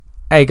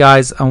Hey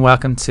guys, and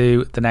welcome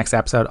to the next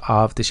episode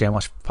of the Shane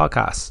Walsh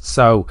podcast.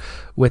 So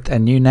with a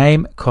new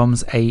name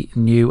comes a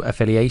new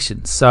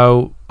affiliation.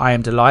 So I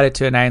am delighted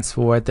to announce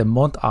for the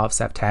month of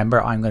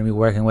September, I'm going to be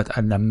working with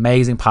an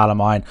amazing pal of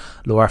mine,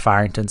 Laura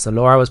Farrington. So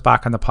Laura was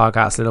back on the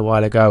podcast a little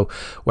while ago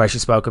where she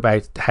spoke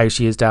about how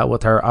she has dealt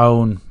with her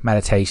own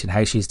meditation,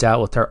 how she's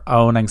dealt with her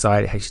own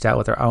anxiety, how she's dealt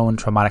with her own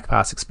traumatic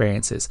past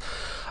experiences.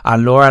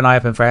 And Laura and I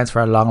have been friends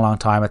for a long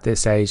time at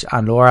this stage,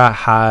 and Laura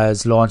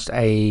has launched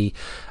a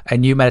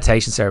new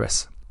meditation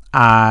service,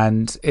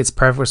 and it's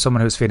perfect for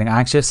someone who's feeling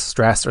anxious,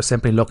 stressed, or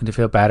simply looking to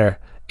feel better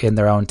in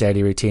their own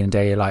daily routine and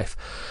daily life.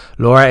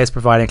 Laura is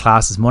providing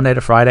classes Monday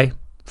to Friday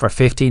for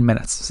 15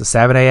 minutes. So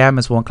 7 a.m.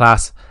 is one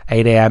class,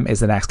 8 a.m.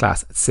 is the next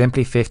class. It's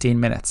simply 15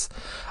 minutes,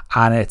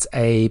 and it's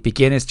a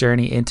beginner's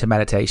journey into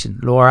meditation.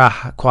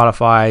 Laura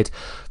qualified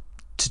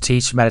to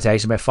teach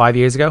meditation about 5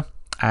 years ago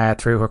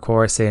through her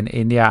course in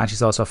India, and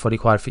she's also a fully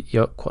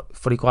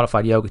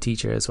qualified yoga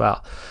teacher as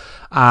well.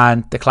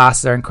 And the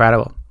classes are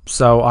incredible.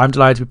 So I'm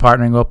delighted to be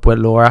partnering up with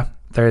Laura.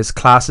 There's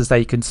classes that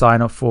you can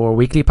sign up for,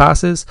 weekly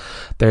passes,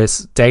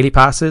 there's daily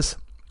passes,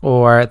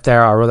 or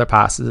there are other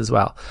passes as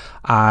well.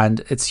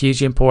 And it's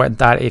hugely important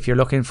that if you're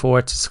looking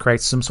forward to create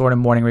some sort of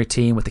morning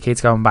routine with the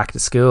kids going back to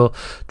school,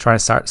 trying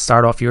to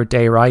start off your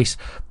day right,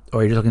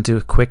 or you're looking to do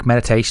a quick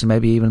meditation,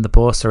 maybe even in the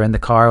bus or in the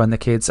car when the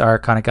kids are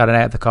kind of gotten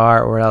out of the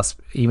car, or else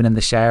even in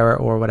the shower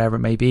or whatever it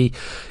may be,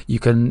 you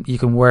can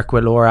work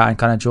with Laura and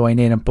kind of join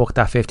in and book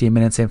that 15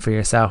 minutes in for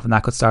yourself, and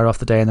that could start off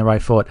the day on the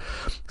right foot.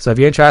 So if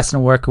you're interested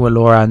in working with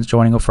Laura and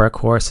joining up for her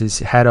courses,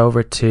 head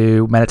over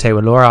to Meditate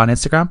with Laura on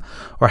Instagram,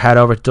 or head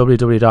over to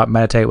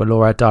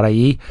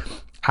www.meditatewithlaura.ie.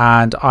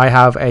 And I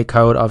have a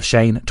code of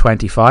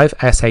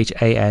Shane25,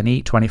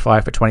 SHANE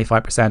 25 for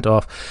 25%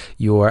 off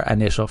your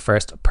initial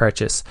first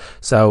purchase.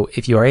 So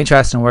if you are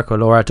interested in working with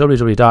Laura,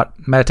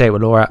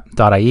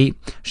 www.meditatewithlaura.ie,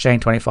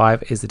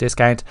 Shane25 is the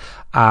discount,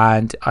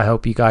 and I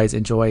hope you guys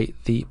enjoy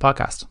the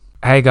podcast.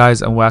 Hey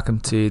guys, and welcome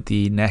to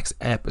the next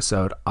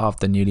episode of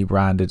the newly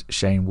branded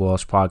Shane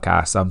Walsh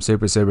podcast. I'm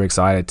super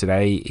excited.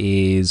 Today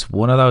is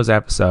one of those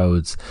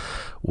episodes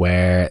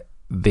where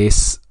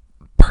this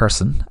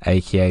person,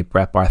 aka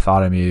Brett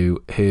Bartholomew,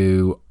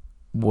 who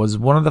was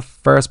one of the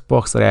first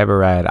books that I ever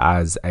read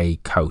as a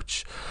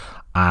coach,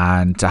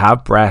 and to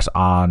have Brett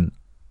on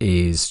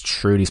is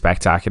truly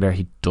spectacular.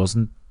 He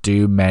doesn't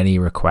do many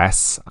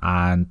requests,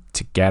 and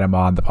to get him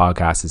on the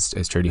podcast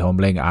is truly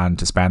humbling, and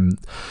to spend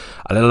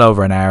a little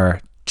over an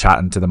hour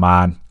chatting to the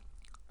man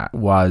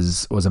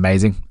was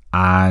amazing.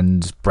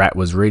 And Brett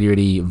was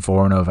really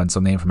informative, and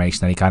some of the information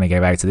that he kind of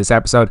gave out to this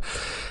episode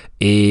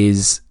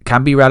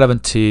can be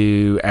relevant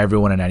to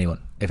everyone and anyone.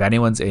 If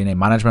anyone's in a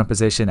management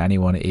position,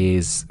 anyone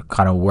is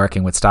kind of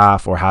working with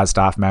staff or has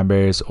staff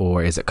members,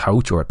 or is a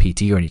coach or a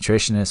PT or a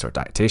nutritionist or a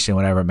dietitian,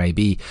 whatever it may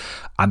be,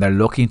 and they're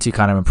looking to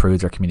kind of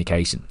improve their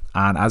communication.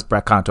 And as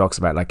Brett kind of talks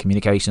about, like,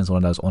 communication is one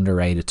of those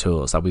underrated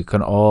tools that we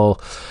can all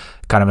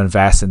kind of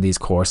invest in these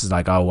courses,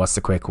 like, oh, what's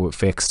the quick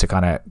fix to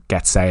kind of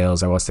get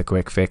sales, or what's the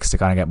quick fix to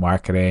kind of get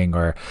marketing,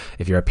 or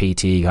if you're a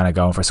PT, kind of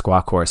going for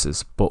squat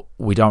courses. But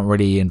we don't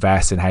really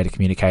invest in how to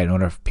communicate and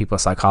other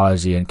people's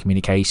psychology and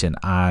communication.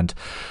 And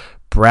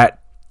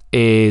Brett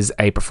is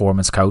a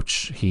performance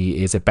coach.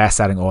 He is a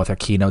best-selling author,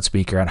 keynote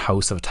speaker, and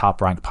host of a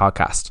top-ranked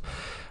podcast.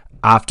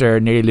 After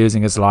nearly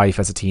losing his life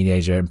as a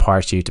teenager in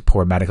part due to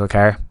poor medical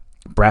care,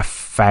 Brett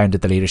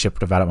founded the leadership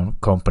development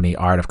company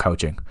Art of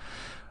Coaching,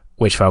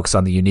 which focuses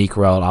on the unique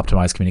role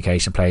optimized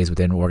communication plays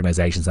within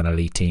organizations and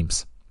elite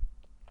teams.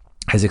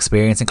 His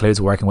experience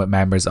includes working with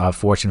members of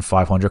Fortune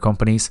 500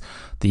 companies,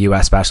 the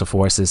US Special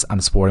Forces,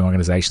 and sporting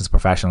organizations,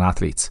 professional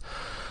athletes.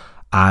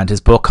 And his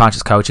book,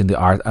 Conscious Coaching, The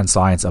Art and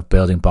Science of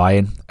Building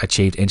Buy-In,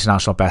 achieved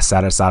international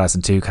bestseller status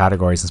in 2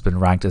 categories and has been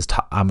ranked as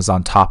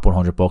Amazon top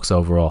 100 books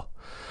overall.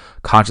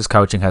 Conscious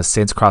Coaching has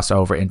since crossed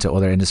over into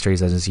other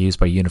industries and is used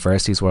by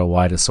universities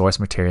worldwide as source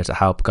material to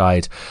help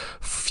guide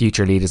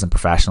future leaders and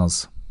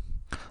professionals.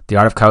 The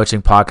Art of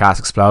Coaching podcast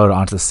exploded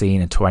onto the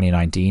scene in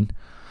 2019,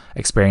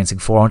 experiencing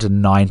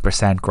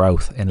 409%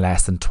 growth in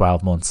less than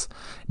 12 months,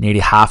 nearly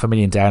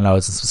 500,000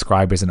 downloads and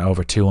subscribers in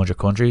over 200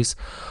 countries,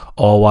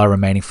 all while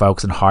remaining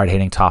focused on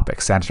hard-hitting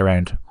topics centered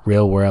around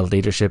real-world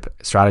leadership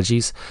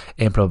strategies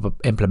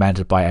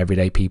implemented by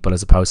everyday people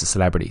as opposed to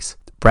celebrities.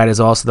 Brett is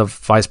also the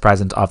vice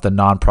president of the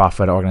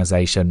non-profit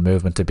organization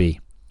Movement to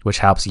Be, which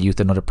helps youth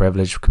and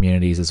underprivileged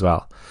communities as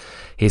well.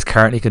 He's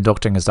currently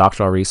conducting his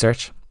doctoral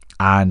research,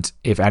 and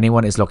if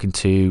anyone is looking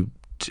to,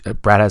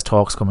 Brett has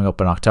talks coming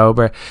up in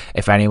October.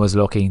 If anyone's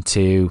looking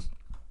to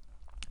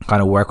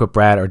kind of work with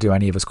Brett or do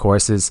any of his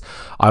courses,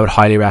 I would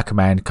highly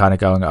recommend kind of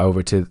going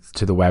over to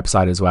the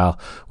website as well,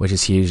 which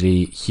is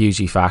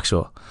hugely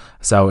factual.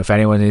 So if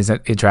anyone is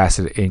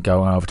interested in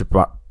going over to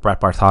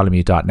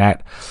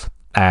brettbartholomew.net,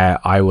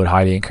 I would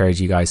highly encourage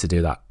you guys to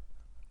do that.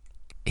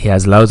 He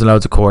has loads and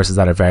loads of courses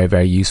that are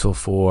very useful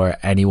for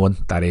anyone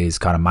that is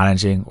kind of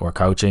managing or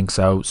coaching.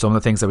 So some of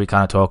the things that we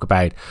kind of talk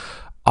about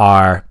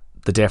are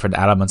the different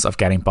elements of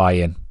getting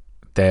buy-in,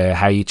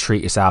 how you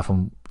treat yourself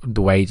and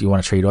the way you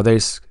want to treat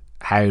others,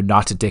 how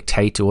not to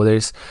dictate to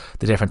others,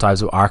 the different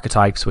types of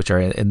archetypes, which are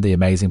in the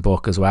amazing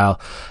book as well,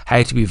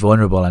 how to be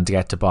vulnerable and to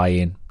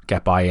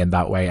get buy-in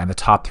that way, and the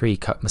top 3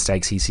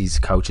 mistakes he sees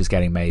coaches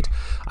getting made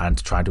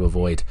and trying to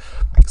avoid.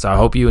 So I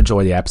hope you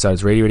enjoy the episode.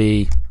 It's really,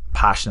 really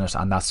passionate,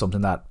 and that's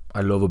something that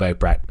I love about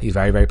Brett. He's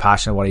very, very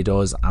passionate what he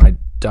does, and I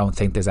don't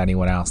think there's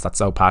anyone else that's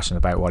so passionate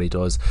about what he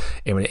does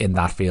in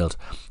that field.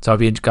 So I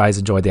hope you guys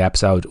enjoyed the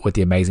episode with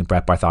the amazing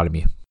Brett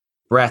Bartholomew.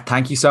 Brett,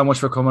 thank you so much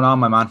for coming on,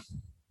 my man.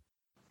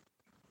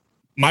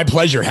 My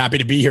pleasure. Happy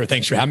to be here.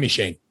 Thanks for having me,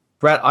 Shane.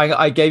 Brett,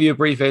 I gave you a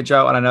brief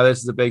intro, and I know this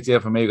is a big deal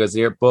for me because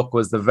your book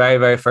was the very,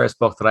 very first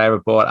book that I ever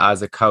bought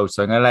as a coach.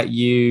 So I'm going to let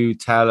you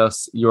tell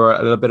us a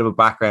little bit of a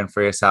background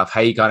for yourself,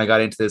 how you kind of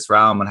got into this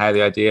realm and how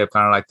the idea of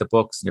kind of like the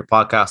books and your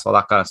podcast, all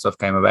that kind of stuff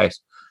came about.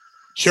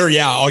 Sure.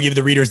 Yeah. I'll give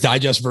the Reader's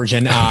Digest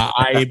version.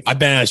 I've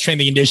been a strength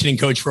and conditioning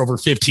coach for over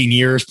 15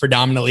 years,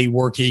 predominantly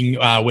working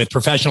with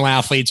professional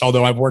athletes,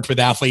 although I've worked with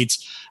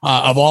athletes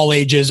of all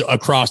ages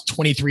across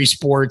 23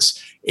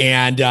 sports,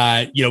 and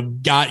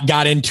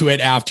got into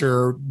it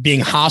after being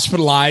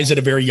hospitalized at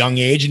a very young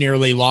age,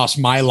 nearly lost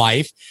my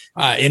life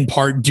in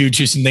part due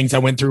to some things I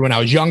went through when I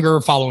was younger,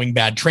 following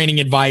bad training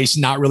advice,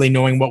 not really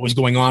knowing what was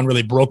going on,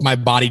 really broke my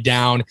body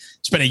down.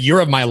 Spent a year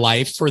of my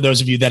life, for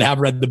those of you that have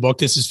read the book,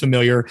 this is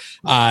familiar.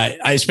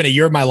 I spent a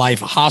year of my life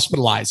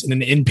hospitalized in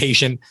an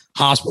inpatient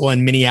hospital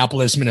in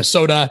Minneapolis,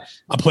 Minnesota,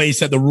 a place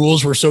that the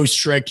rules were so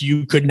strict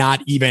you could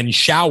not even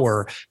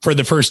shower for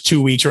the first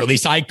 2 weeks, or at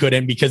least I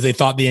couldn't, because they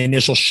thought the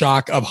initial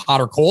shock of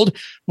hot or cold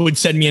would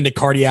send me into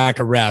cardiac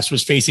arrest.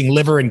 Was facing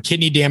liver and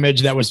kidney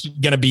damage that was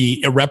going to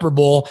be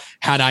irreparable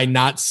had I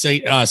not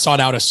sought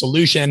out a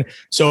solution.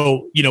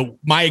 So,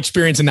 my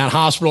experience in that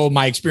hospital,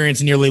 my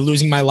experience in nearly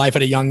losing my life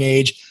at a young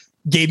age,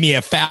 gave me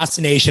a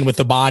fascination with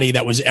the body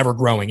that was ever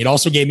growing. It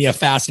also gave me a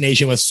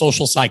fascination with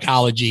social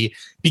psychology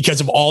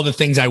because of all the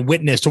things I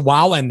witnessed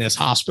while in this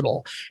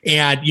hospital.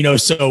 And,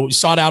 so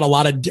sought out a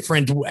lot of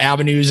different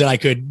avenues that I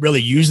could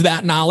really use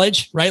that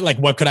knowledge, right? Like,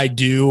 what could I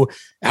do?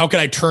 How could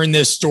I turn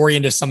this story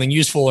into something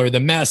useful, or the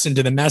mess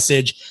into the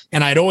message?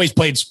 And I'd always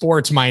played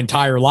sports my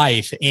entire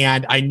life.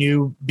 And I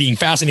knew, being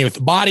fascinated with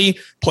the body,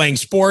 playing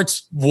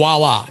sports,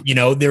 voila,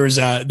 there was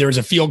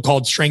a field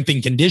called strength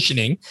and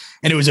conditioning.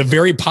 And it was a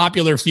very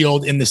popular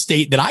field in the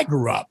state that I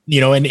grew up,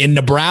 in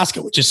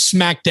Nebraska, which is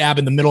smack dab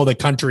in the middle of the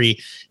country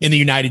in the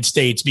United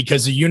States,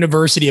 because the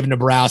University of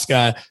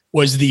Nebraska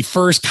was the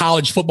first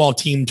college football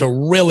team to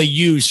really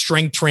use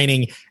strength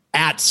training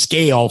at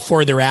scale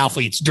for their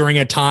athletes during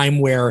a time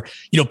where,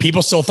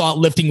 people still thought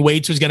lifting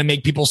weights was going to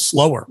make people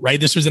slower, right?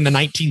 This was in the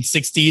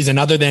 1960s. And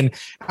other than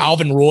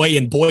Alvin Roy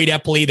and Boyd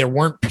Epley, there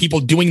weren't people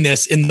doing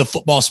this in the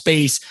football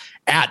space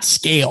at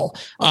scale.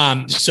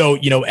 So,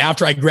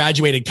 after I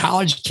graduated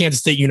college, Kansas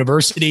State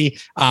University,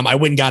 I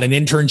went and got an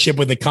internship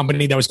with a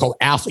company that was called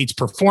Athletes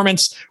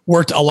Performance,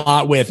 worked a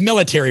lot with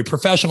military,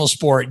 professional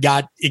sport,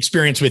 got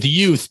experience with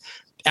youth.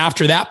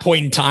 After that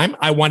point in time,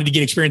 I wanted to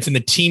get experience in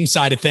the team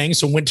side of things.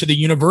 So went to the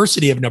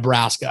University of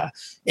Nebraska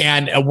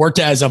and worked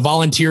as a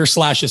volunteer /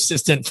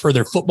 assistant for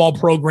their football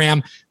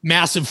program,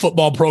 massive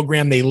football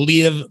program. They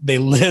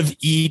live,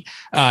 eat,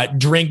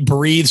 drink,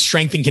 breathe,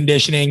 strength and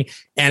conditioning.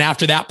 And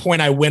after that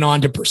point, I went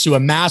on to pursue a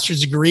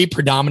master's degree,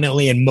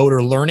 predominantly in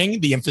motor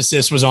learning. The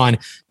emphasis was on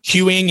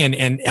cueing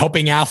and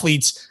helping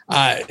athletes,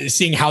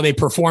 seeing how they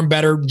perform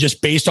better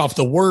just based off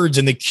the words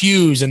and the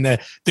cues and the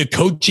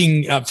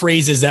coaching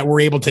phrases that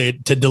we're able to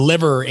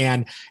deliver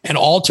and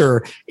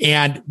alter,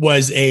 and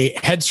was a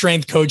head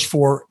strength coach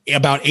for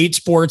about 8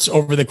 sports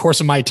over the course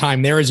of my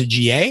time there as a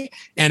GA,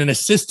 and an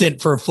assistant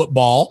for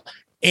football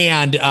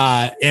and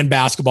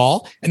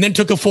basketball, and then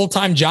took a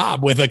full-time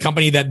job with a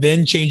company that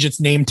then changed its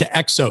name to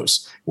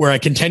Exos, where I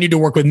continued to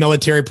work with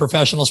military,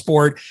 professional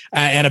sport,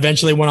 and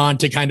eventually went on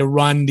to kind of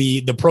run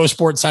the pro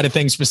sport side of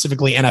things,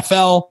 specifically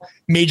NFL,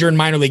 major and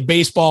minor league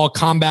baseball,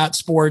 combat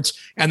sports,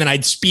 and then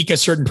I'd speak a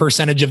certain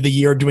percentage of the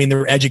year doing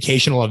their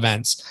educational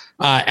events.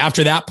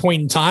 After that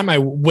point in time, I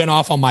went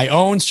off on my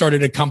own,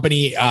 started a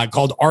company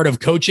called Art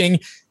of Coaching.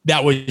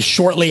 That was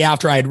shortly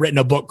after I had written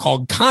a book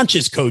called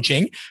Conscious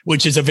Coaching,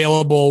 which is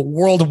available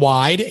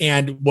worldwide,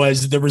 and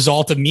was the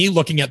result of me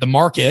looking at the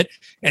market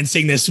and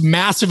seeing this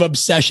massive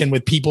obsession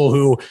with people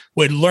who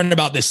would learn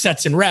about the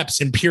sets and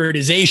reps and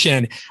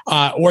periodization,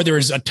 or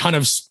there's a ton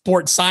of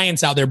sports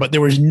science out there, but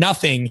there was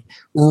nothing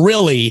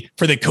really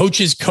for the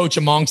coaches coach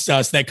amongst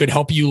us that could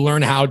help you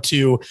learn how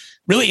to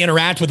really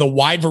interact with a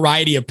wide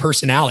variety of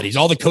personalities.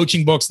 All the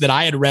coaching books that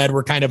I had read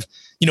were kind of,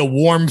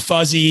 warm,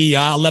 fuzzy,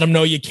 let them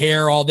know you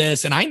care, all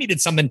this. And I needed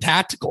something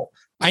tactical.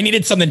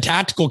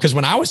 Because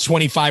when I was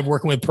 25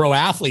 working with pro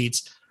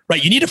athletes,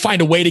 right, you need to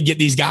find a way to get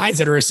these guys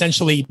that are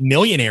essentially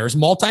millionaires,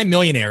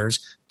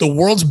 multimillionaires, the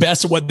world's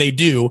best at what they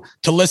do,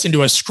 to listen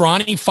to a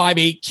scrawny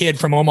 5'8" kid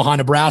from Omaha,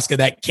 Nebraska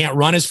that can't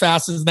run as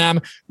fast as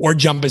them or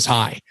jump as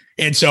high.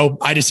 And so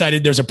I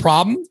decided there's a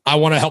problem. I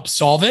want to help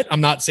solve it. I'm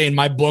not saying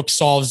my book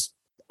solves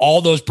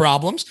all those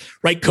problems,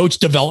 right? Coach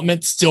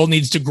development still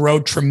needs to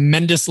grow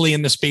tremendously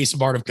in the space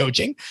of art of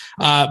coaching.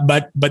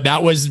 But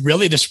that was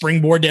really the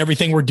springboard to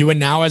everything we're doing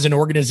now as an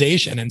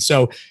organization. And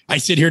so I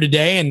sit here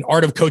today, and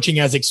art of coaching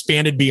has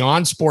expanded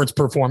beyond sports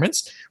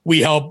performance.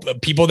 We help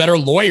people that are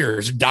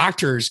lawyers,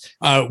 doctors.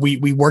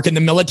 We work in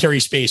the military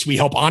space. We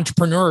help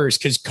entrepreneurs,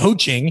 because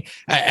coaching,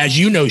 as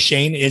you know,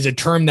 Shane, is a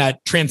term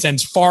that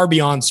transcends far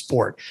beyond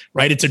sport,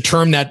 right? It's a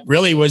term that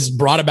really was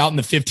brought about in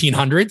the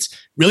 1500s,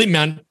 really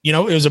meant, it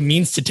was a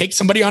means to take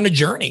somebody on a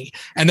journey.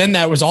 And then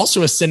that was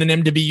also a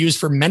synonym to be used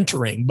for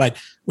mentoring. But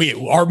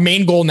our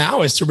main goal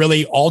now is to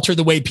really alter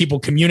the way people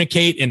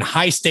communicate in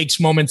high stakes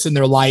moments in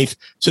their life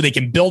so they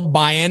can build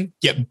buy-in,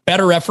 get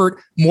better effort,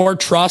 more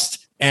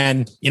trust,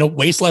 and,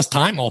 waste less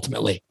time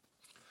ultimately.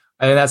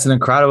 I think that's an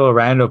incredible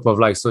roundup of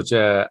like such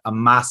a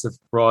massive,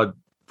 broad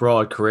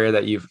career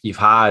that you've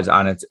had.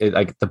 And it's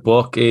like the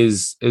book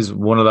is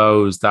one of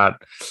those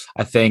that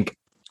I think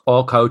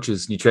all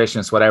coaches,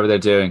 nutritionists, whatever they're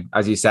doing,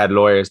 as you said,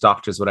 lawyers,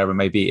 doctors, whatever it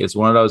may be, is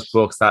one of those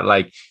books that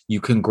like you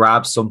can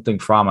grab something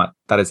from it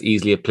that is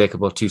easily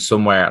applicable to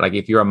somewhere. Like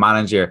if you're a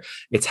manager,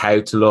 it's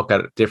how to look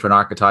at different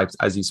archetypes,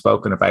 as you've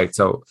spoken about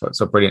so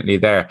brilliantly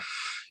there.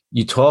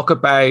 You talk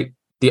about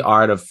the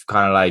art of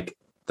kind of like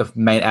the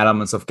main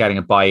elements of getting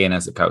a buy-in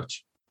as a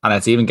coach. And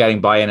it's even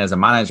getting buy-in as a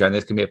manager. And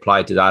this can be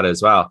applied to that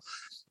as well.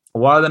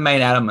 What are the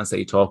main elements that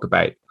you talk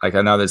about? Like,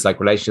 I know there's like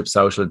relationship,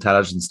 social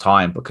intelligence,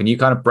 time, but can you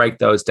kind of break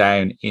those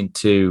down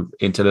into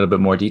a little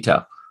bit more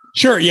detail?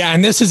 Sure. Yeah.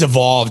 And this has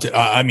evolved,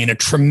 a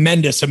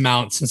tremendous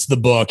amount since the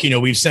book.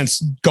 We've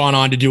since gone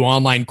on to do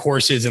online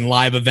courses and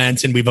live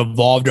events, and we've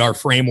evolved our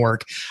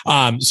framework.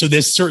 So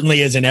this certainly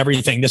isn't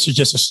everything. This is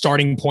just a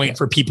starting point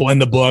for people in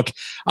the book.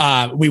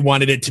 We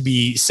wanted it to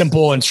be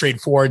simple and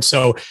straightforward.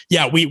 So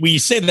yeah, we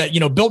say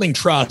that, building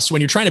trust, when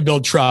you're trying to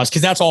build trust,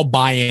 because that's all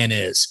buy-in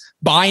is.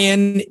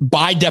 Buy-in,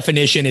 by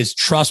definition, is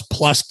trust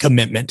plus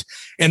commitment.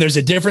 And there's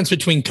a difference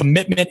between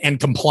commitment and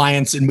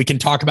compliance. And we can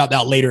talk about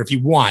that later if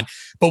you want.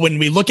 But when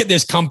we look at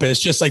this compass,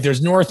 just like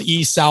there's north,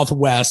 east, south,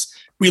 west,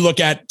 we look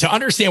at, to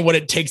understand what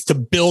it takes to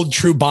build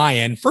true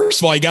buy-in.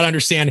 First of all, you got to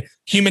understand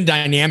human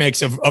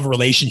dynamics of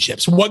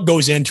relationships. What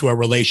goes into a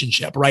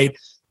relationship, right?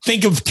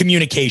 Think of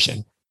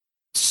communication.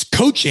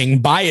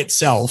 Coaching by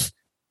itself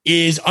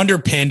is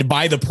underpinned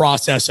by the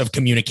process of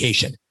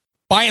communication.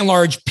 By and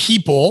large,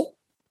 people,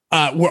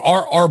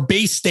 our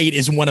base state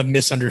is one of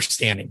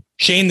misunderstanding.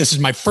 Shane, this is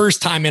my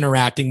first time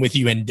interacting with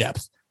you in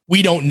depth.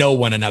 We don't know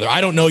one another.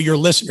 I don't know your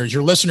listeners.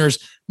 Your listeners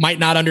might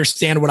not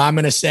understand what I'm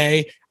going to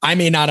say. I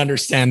may not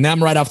understand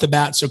them right off the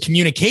bat. So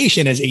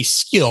communication is a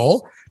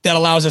skill that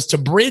allows us to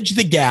bridge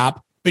the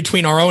gap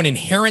between our own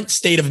inherent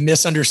state of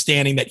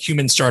misunderstanding that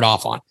humans start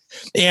off on.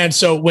 And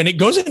so when it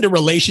goes into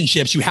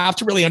relationships, you have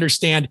to really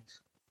understand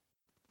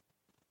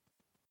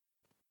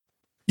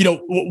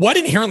what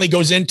inherently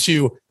goes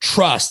into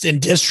trust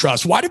and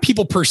distrust. Why do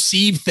people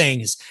perceive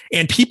things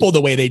and people the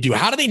way they do?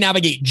 How do they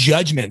navigate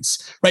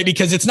judgments, right?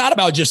 Because it's not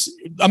about just,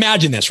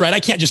 imagine this, right? I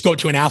can't just go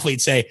to an athlete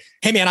and say,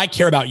 hey man, I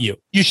care about you.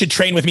 You should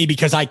train with me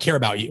because I care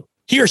about you.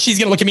 He or she's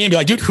going to look at me and be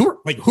like, dude, who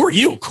are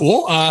you?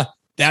 Cool.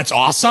 That's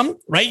awesome,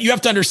 right? You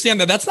have to understand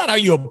that that's not how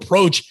you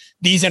approach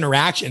these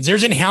interactions.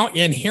 There's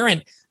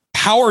inherent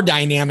power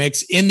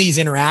dynamics in these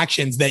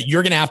interactions that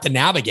you're going to have to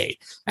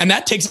navigate. And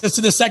that takes us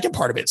to the second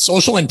part of it,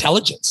 social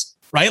intelligence,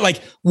 right?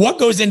 Like what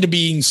goes into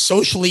being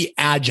socially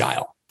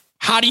agile?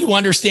 How do you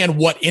understand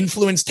what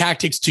influence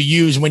tactics to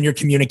use when you're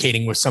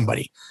communicating with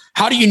somebody?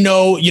 How do you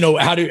know,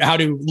 how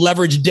to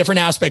leverage different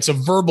aspects of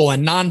verbal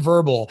and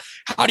nonverbal?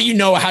 How do you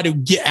know how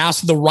to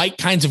ask the right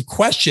kinds of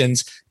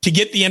questions to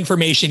get the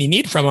information you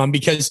need from them?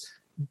 Because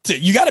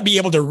you got to be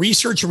able to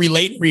research,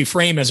 relate, and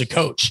reframe as a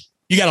coach.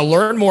 You got to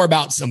learn more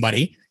about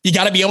somebody. You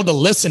got to be able to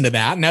listen to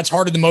that. And that's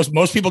harder than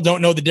most people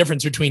don't know the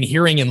difference between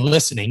hearing and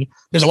listening.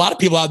 There's a lot of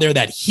people out there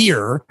that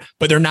hear,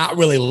 but they're not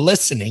really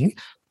listening.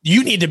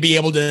 You need to be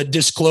able to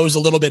disclose a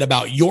little bit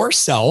about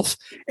yourself.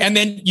 And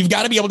then you've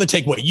got to be able to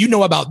take what you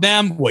know about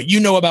them, what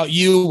you know about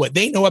you, what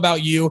they know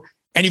about you.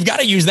 And you've got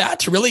to use that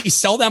to really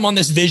sell them on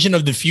this vision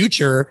of the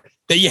future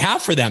that you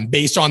have for them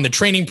based on the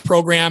training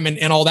program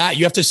and all that.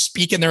 You have to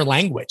speak in their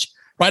language,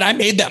 right? I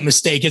made that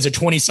mistake as a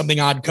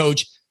 20-something odd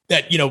coach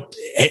that,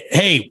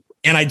 hey,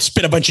 and I'd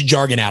spit a bunch of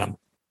jargon at them.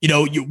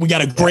 We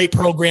got a great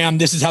program.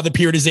 This is how the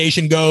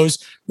periodization goes.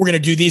 We're going to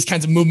do these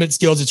kinds of movement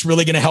skills. It's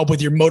really going to help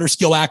with your motor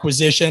skill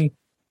acquisition.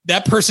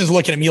 That person's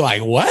looking at me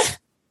like, what?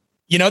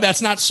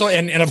 That's not so.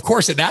 And of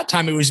course, at that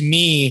time, it was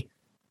me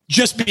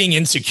just being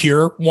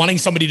insecure, wanting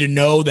somebody to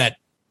know that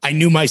I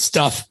knew my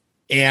stuff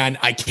and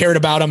I cared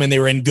about them and they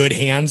were in good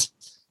hands.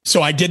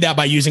 So I did that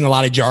by using a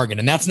lot of jargon,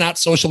 and that's not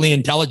socially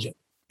intelligent.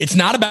 It's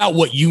not about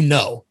what you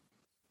know.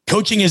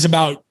 Coaching is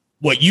about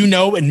what you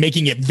know and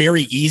making it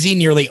very easy,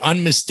 nearly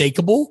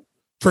unmistakable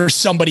for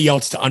somebody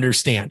else to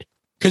understand.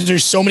 Because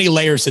there's so many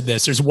layers to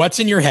this. There's what's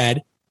in your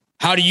head.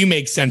 How do you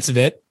make sense of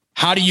it?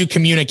 How do you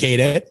communicate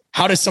it?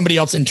 How does somebody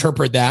else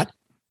interpret that?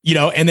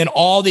 And then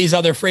all these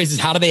other phrases,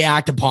 how do they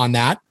act upon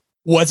that?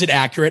 Was it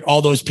accurate?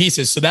 All those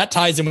pieces. So that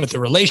ties in with the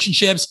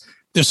relationships,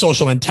 the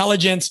social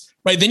intelligence,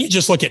 right? Then you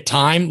just look at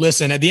time.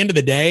 Listen, at the end of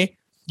the day,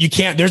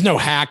 there's no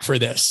hack for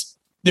this.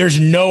 There's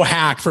no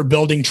hack for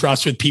building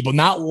trust with people,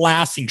 not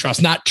lasting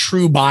trust, not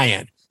true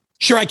buy-in.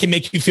 Sure, I can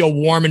make you feel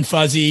warm and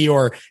fuzzy,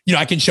 or,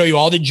 I can show you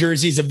all the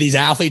jerseys of these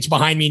athletes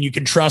behind me and you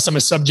can trust I'm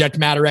a subject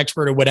matter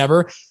expert or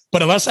whatever.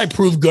 But unless I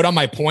prove good on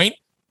my point,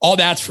 all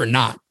that's for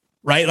naught,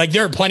 right? Like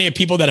there are plenty of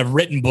people that have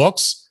written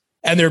books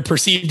and they're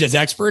perceived as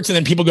experts, and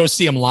then people go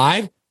see them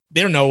live.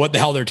 They don't know what the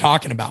hell they're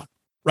talking about,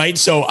 right?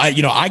 So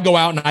I go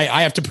out and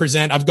I have to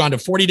present. I've gone to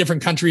 40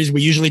 different countries.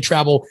 We usually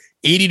travel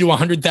 80 to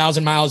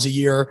 100,000 miles a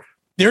year.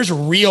 There's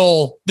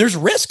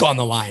risk on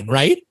the line,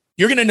 right?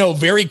 You're going to know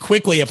very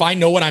quickly if I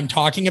know what I'm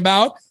talking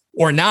about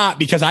or not,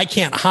 because I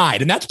can't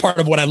hide. And that's part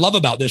of what I love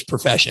about this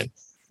profession.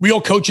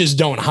 Real coaches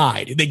don't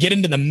hide. They get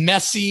into the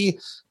messy,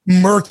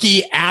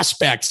 murky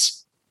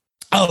aspects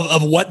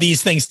of what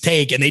these things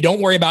take. And they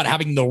don't worry about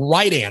having the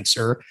right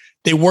answer.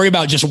 They worry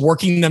about just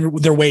working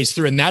their ways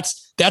through. And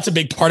that's a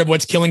big part of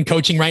what's killing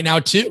coaching right now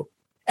too.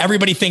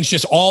 Everybody thinks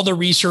just all the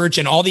research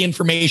and all the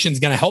information is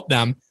going to help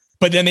them,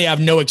 but then they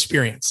have no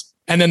experience.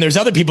 And then there's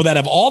other people that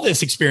have all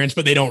this experience,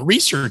 but they don't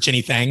research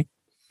anything.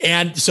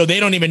 And so they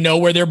don't even know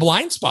where their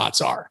blind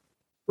spots are,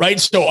 right?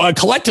 So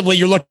collectively,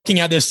 you're looking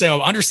at this,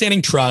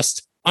 understanding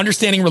trust,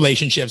 understanding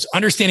relationships,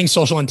 understanding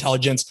social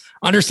intelligence,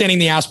 understanding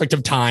the aspect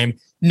of time.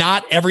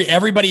 Not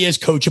everybody is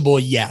coachable,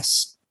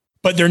 yes,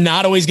 but they're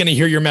not always going to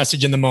hear your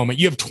message in the moment.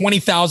 You have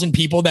 20,000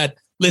 people that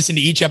listen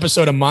to each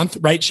episode a month,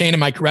 right, Shane?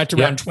 Am I correct?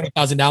 Around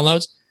 20,000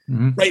 downloads,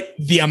 right?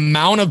 The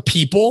amount of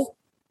people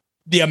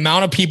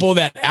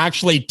that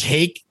actually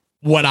take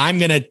what I'm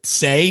going to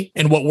say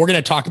and what we're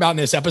going to talk about in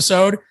this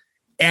episode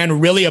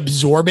and really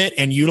absorb it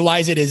and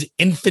utilize it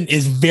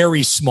is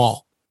very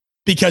small,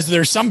 because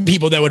there's some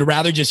people that would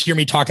rather just hear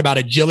me talk about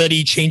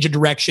agility, change of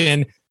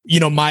direction,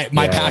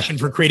 my passion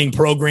for creating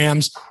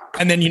programs.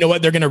 And then you know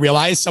what? They're going to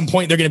realize some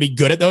point they're going to be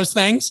good at those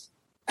things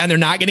and they're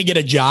not going to get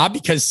a job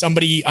because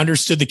somebody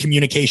understood the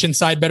communication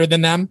side better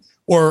than them.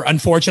 Or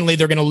unfortunately,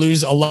 they're going to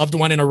lose a loved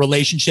one in a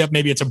relationship.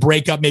 Maybe it's a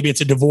breakup. Maybe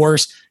it's a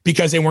divorce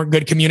because they weren't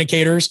good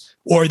communicators,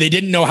 or they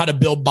didn't know how to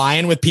build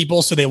buy-in with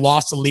people. So they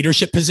lost a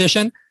leadership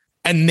position.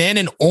 And then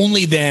and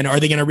only then are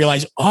they going to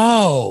realize,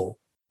 oh,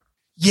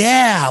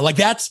 yeah, like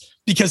that's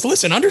because,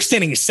 listen,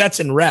 understanding sets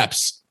and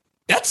reps,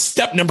 that's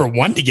step number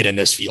one to get in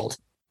this field,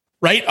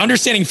 right?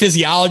 Understanding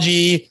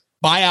physiology,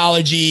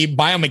 biology,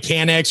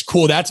 biomechanics.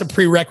 Cool. That's a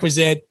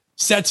prerequisite.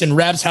 Sets and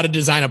reps, how to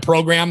design a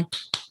program.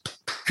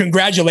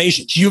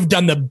 Congratulations. You've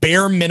done the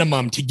bare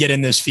minimum to get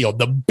in this field,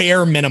 the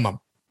bare minimum.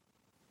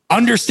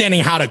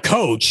 Understanding how to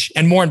coach,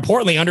 and more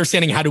importantly,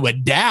 understanding how to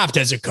adapt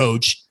as a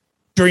coach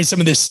during some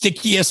of the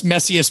stickiest,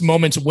 messiest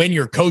moments when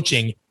you're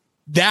coaching,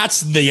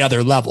 that's the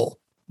other level.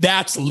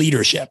 That's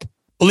leadership.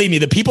 Believe me,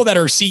 the people that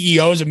are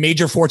CEOs of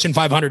major Fortune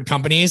 500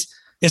 companies,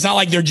 it's not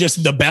like they're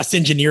just the best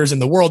engineers in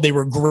the world. They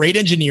were great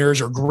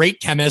engineers or great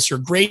chemists or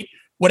great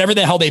whatever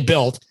the hell they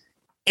built,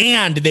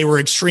 and they were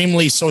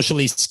extremely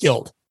socially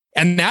skilled.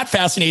 And that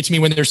fascinates me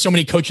when there's so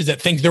many coaches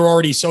that think they're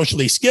already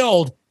socially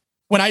skilled,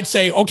 when I'd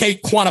say, okay,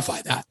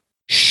 quantify that.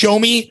 Show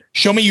me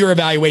your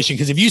evaluation.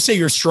 Because if you say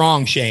you're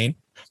strong, Shane,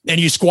 and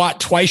you squat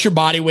twice your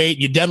body weight,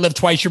 you deadlift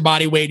twice your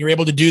body weight, and you're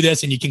able to do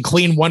this, and you can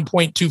clean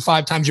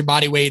 1.25 times your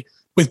body weight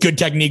with good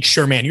technique,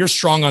 sure, man, you're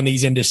strong on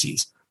these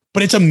indices.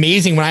 But it's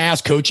amazing when I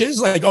ask coaches,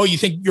 like, oh, you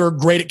think you're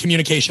great at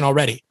communication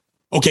already?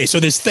 Okay, so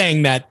this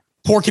thing that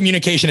poor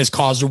communication has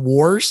caused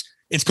wars,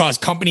 it's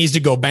caused companies to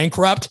go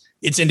bankrupt,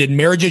 it's ended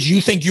marriages. You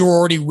think you're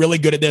already really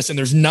good at this and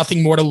there's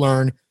nothing more to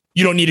learn.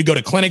 You don't need to go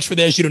to clinics for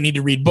this. You don't need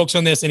to read books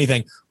on this,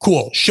 anything.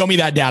 Cool. Show me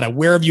that data.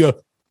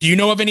 Do you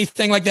know of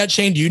anything like that,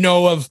 Shane? Do you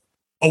know of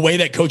a way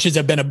that coaches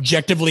have been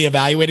objectively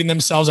evaluating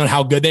themselves on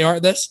how good they are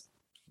at this?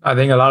 I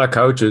think a lot of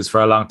coaches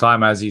for a long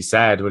time, as you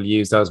said, will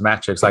use those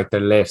metrics like their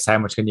lifts, how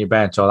much can you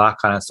bench, all that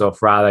kind of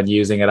stuff, rather than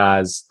using it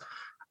as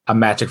a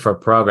metric for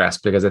progress.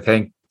 Because I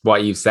think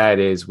what you've said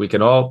is we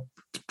can all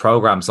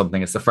program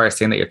something. It's the first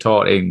thing that you're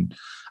taught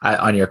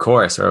on your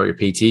course or your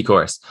PT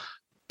course,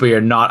 but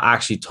you're not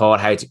actually taught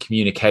how to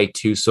communicate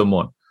to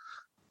someone.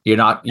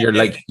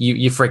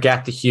 You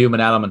forget the human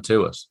element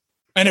to it.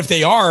 And if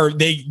they are,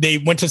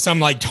 they went to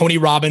some like Tony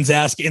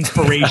Robbins-esque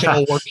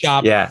inspirational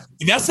workshop. Yeah.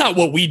 That's not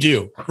what we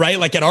do, right?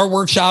 Like at our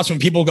workshops, when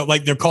people go,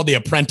 like, they're called the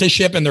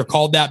apprenticeship, and they're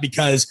called that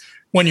because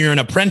when you're an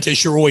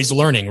apprentice, you're always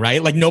learning,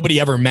 right? Like nobody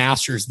ever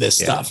masters this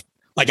stuff.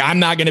 Like I'm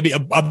not going to be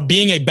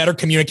being a better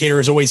communicator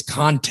is always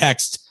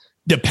context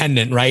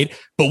dependent, right?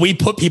 But we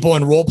put people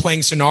in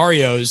role-playing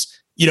scenarios,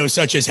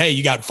 such as, hey,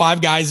 you got 5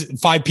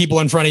 people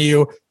in front of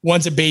you.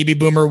 One's a baby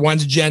boomer,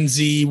 one's Gen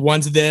Z,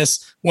 one's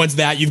this, one's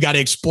that. You've got to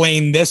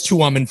explain this to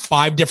them in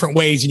 5 different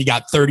ways, and you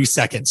got 30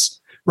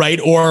 seconds, right?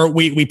 Or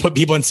we put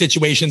people in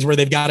situations where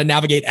they've got to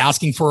navigate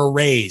asking for a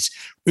raise.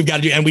 We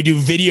do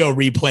video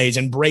replays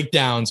and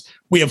breakdowns.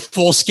 We have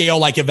full scale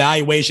like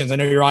evaluations. I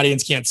know your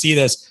audience can't see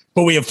this,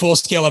 but we have full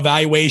scale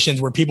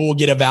evaluations where people will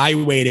get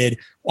evaluated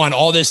on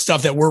all this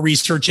stuff that we're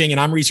researching and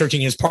I'm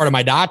researching as part of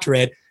my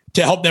doctorate,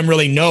 to help them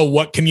really know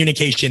what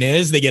communication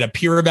is. They get a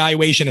peer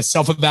evaluation, a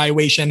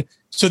self-evaluation,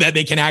 so that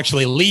they can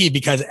actually lead.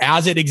 Because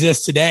as it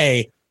exists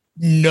today,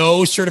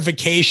 no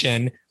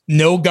certification,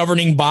 no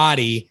governing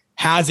body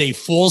has a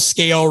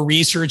full-scale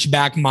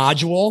research-backed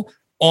module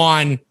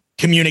on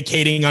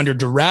communicating under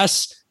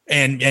duress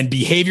and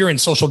behavior and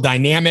social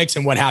dynamics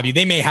and what have you.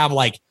 They may have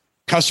like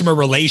customer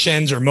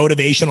relations or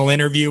motivational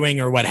interviewing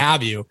or what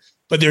have you,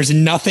 but there's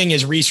nothing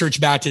as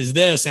research-backed as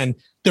this. And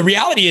the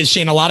reality is,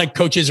 Shane, a lot of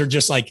coaches are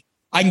just like,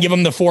 I can give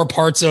them the 4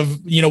 parts of,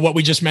 what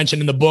we just mentioned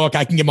in the book.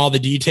 I can give them all the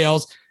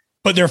details,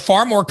 but they're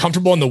far more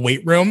comfortable in the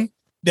weight room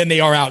than they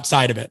are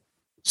outside of it.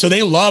 So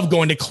they love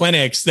going to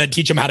clinics that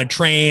teach them how to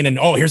train and,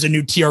 oh, here's a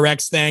new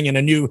TRX thing and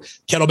a new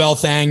kettlebell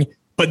thing.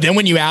 But then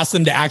when you ask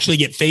them to actually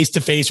get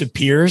face-to-face with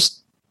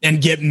peers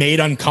and get made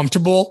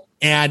uncomfortable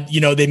and,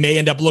 they may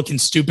end up looking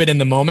stupid in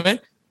the moment,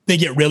 they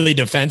get really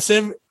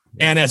defensive.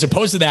 And as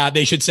opposed to that,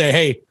 they should say,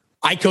 hey,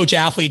 I coach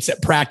athletes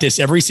that practice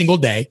every single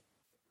day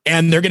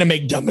and they're going to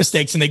make dumb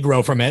mistakes and they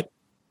grow from it.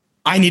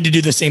 I need to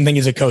do the same thing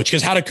as a coach,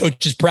 because how do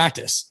coaches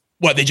practice?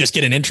 What, they just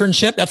get an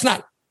internship? That's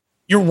not,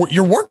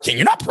 you're working.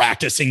 You're not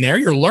practicing there.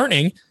 You're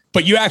learning,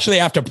 but you actually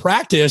have to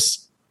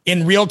practice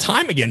in real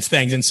time against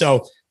things. And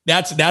so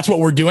that's what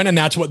we're doing. And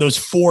that's what those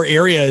 4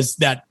 areas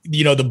that,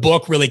 the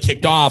book really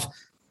kicked off,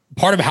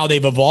 part of how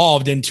they've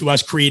evolved into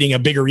us creating a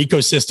bigger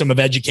ecosystem of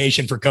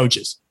education for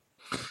coaches.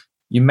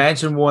 You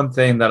mentioned one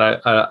thing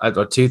that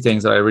or 2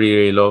 things that I really,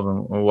 really love,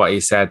 and what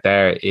you said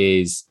there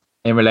is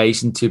in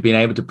relation to being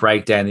able to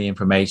break down the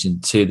information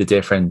to the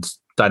different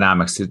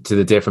dynamics, to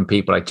the different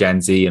people like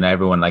Gen Z and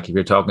everyone. Like if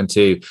you're talking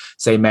to,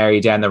 say,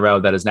 Mary down the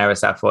road that has never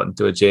set foot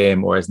into a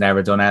gym or has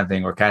never done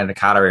anything or counted a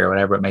calorie or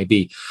whatever it may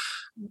be.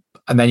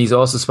 And then he's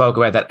also spoke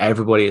about that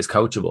everybody is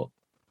coachable,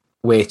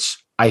 which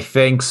I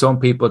think some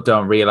people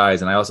don't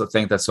realize. And I also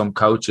think that some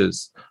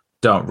coaches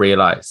don't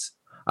realize.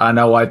 I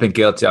know I've been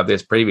guilty of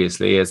this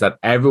previously, is that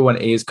everyone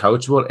is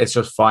coachable. It's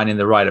just finding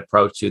the right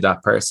approach to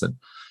that person.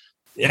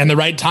 And the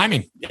right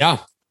timing. Yeah.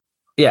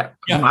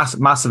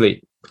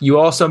 Massively. You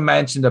also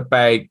mentioned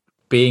about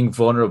being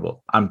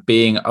vulnerable and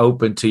being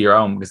open to your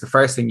own, because the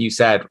first thing you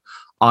said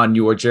on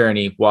your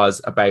journey was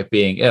about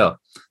being ill,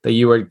 that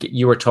you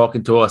were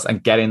talking to us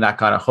and getting that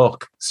kind of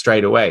hook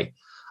straight away.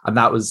 And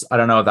that was, I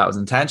don't know if that was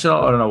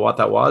intentional. I don't know what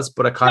that was,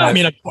 but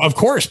of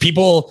course,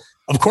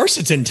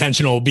 it's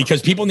intentional,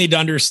 because people need to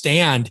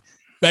understand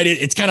that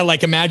it's kind of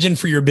like, imagine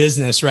for your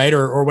business, right?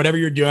 Or whatever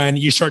you're doing,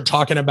 you start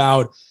talking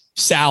about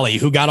Sally,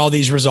 who got all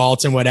these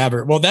results and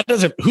whatever. Well, that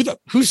doesn't,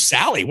 who's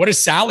Sally? What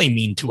does Sally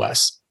mean to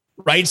us?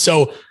 Right.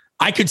 So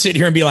I could sit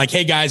here and be like,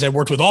 hey guys, I've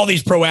worked with all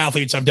these pro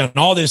athletes. I've done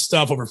all this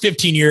stuff over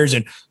 15 years.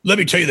 And let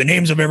me tell you the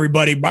names of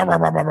everybody, blah, blah,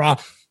 blah, blah, blah.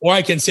 Or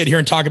I can sit here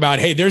and talk about,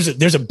 hey, there's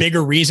a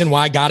bigger reason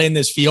why I got in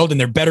this field, and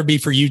there better be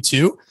for you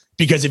too.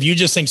 Because if you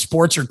just think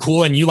sports are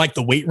cool and you like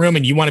the weight room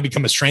and you want to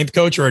become a strength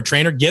coach or a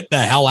trainer, get the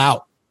hell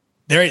out.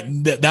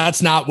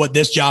 That's not what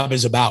this job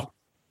is about.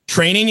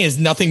 Training is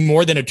nothing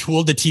more than a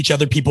tool to teach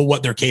other people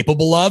what they're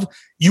capable of.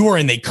 You are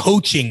in the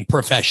coaching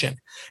profession,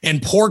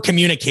 and poor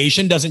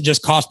communication doesn't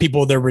just cost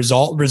people their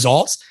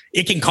results.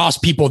 It can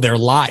cost people their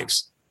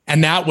lives.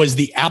 And that was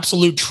the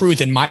absolute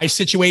truth in my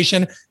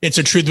situation. It's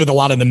a truth with a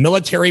lot of the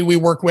military we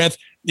work with.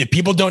 If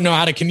people don't know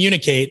how to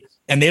communicate,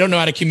 and they don't know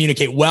how to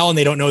communicate well, and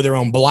they don't know their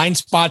own blind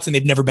spots, and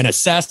they've never been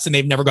assessed, and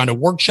they've never gone to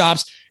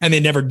workshops, and they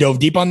never dove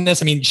deep on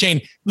this. I mean,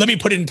 Shane, let me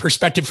put it in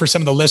perspective for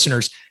some of the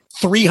listeners.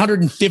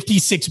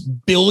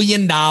 $356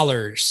 billion,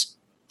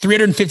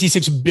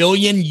 $356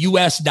 billion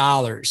US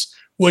dollars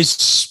was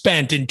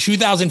spent in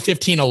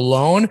 2015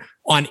 alone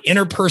on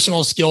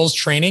interpersonal skills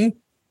training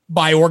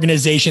by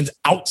organizations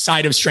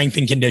outside of strength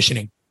and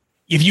conditioning.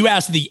 If you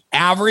ask the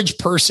average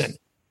person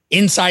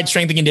inside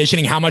strength and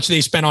conditioning how much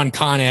they spent on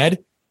Con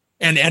Ed,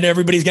 and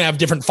everybody's going to have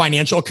different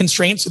financial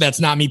constraints. So that's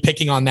not me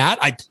picking on that.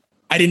 I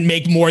didn't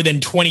make more than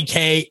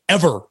 20K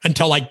ever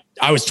until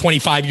I was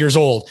 25 years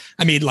old.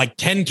 I made like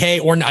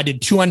 10K, or I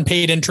did 2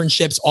 unpaid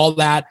internships, all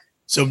that.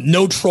 So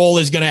no troll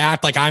is going to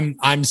act like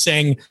I'm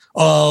saying,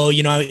 oh,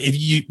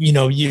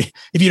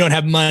 if you don't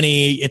have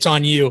money, it's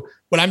on you.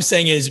 What I'm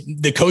saying is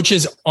the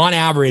coaches on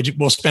average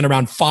will spend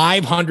around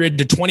 $500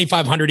 to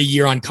 $2,500 a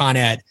year on Con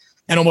Ed.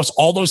 And almost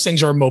all those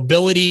things are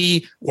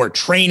mobility or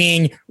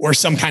training or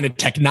some kind of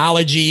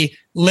technology.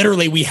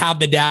 Literally, we have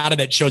the data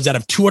that shows that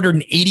of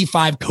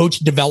 285 coach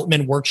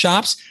development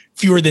workshops,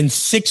 fewer than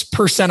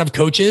 6% of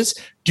coaches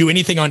do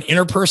anything on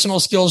interpersonal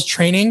skills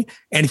training,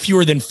 and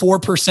fewer than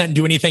 4%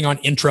 do anything on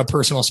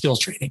intrapersonal skills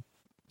training.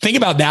 Think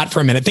about that for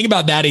a minute. Think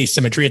about that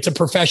asymmetry. It's a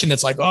profession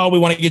that's like, oh, we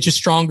want to get you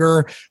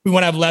stronger. We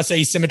want to have less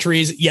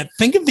asymmetries. Yet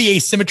think of the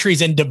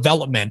asymmetries in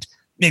development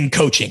in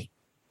coaching.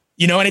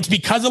 And it's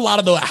because a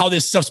lot of how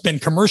this stuff's been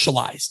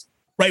commercialized,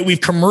 right?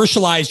 We've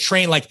commercialized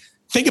train. Like,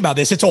 think about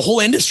this. It's a whole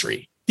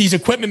industry. These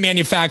equipment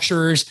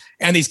manufacturers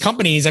and these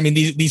companies, I mean,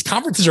 these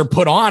conferences are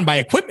put on by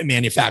equipment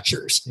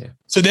manufacturers. Yeah.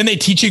 So then they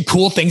teach you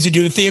cool things to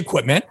do with the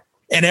equipment,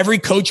 and every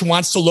coach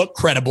wants to look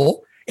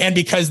credible. And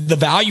because the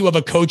value of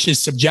a coach is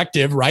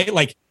subjective, right?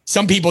 Like,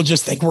 some people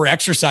just think we're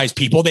exercise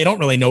people. They don't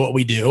really know what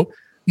we do.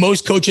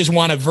 most coaches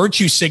want a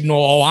virtue signal.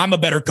 Oh, I'm a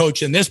better coach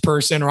than this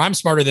person, or I'm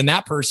smarter than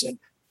that person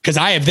because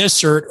I have this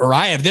cert, or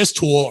I have this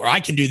tool, or I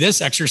can do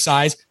this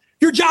exercise.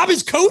 Your job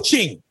is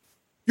coaching.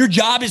 Your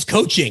job is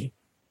coaching.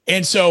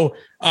 And so,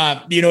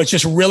 it's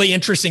just really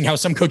interesting how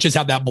some coaches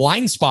have that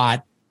blind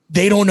spot.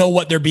 They don't know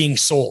what they're being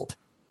sold.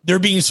 They're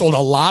being sold a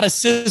lot of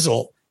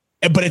sizzle,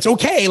 but it's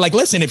okay. Like,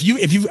 listen,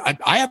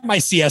 I have my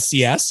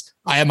CSCS,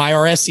 I have my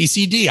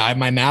RSCCD, I have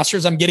my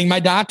master's, I'm getting my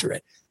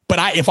doctorate.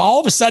 But if all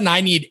of a sudden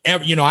I need,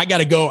 I got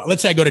to go,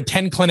 let's say I go to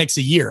 10 clinics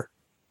a year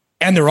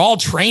and they're all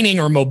training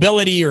or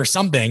mobility or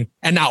something,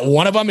 and not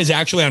one of them is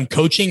actually on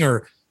coaching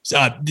or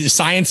the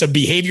science of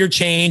behavior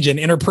change and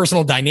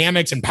interpersonal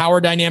dynamics and power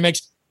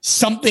dynamics,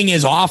 something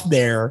is off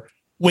there,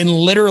 when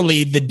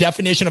literally the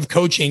definition of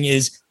coaching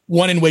is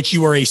one in which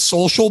you are a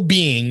social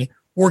being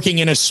working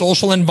in a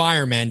social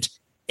environment.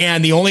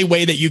 And the only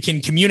way that you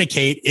can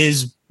communicate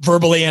is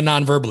verbally and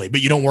non-verbally,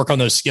 but you don't work on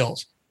those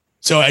skills.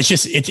 So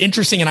it's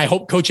interesting. And I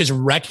hope coaches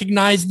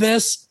recognize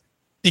this,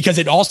 because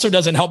it also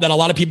doesn't help that a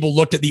lot of people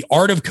looked at the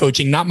art of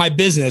coaching, not my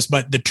business,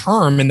 but the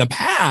term in the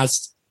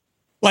past,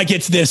 like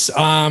it's this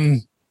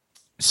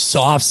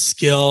soft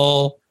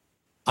skill,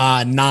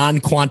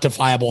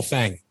 non-quantifiable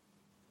thing.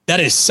 That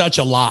is such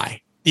a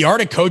lie. The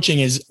art of coaching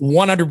is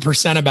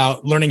 100%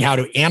 about learning how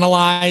to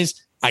analyze,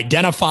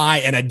 identify,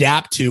 and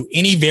adapt to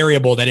any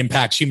variable that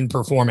impacts human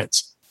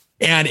performance.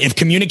 And if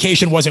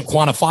communication wasn't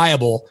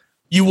quantifiable,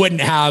 you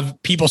wouldn't have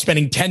people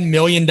spending $10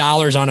 million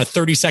on a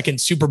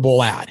 30-second Super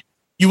Bowl ad.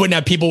 You wouldn't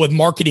have people with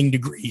marketing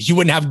degrees. You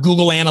wouldn't have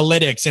Google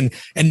Analytics,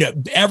 and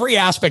every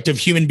aspect of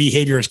human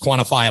behavior is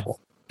quantifiable.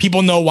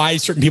 People know why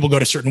certain people go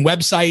to certain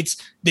websites.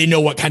 They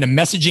know what kind of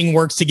messaging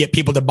works to get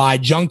people to buy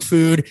junk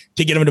food,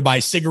 to get them to buy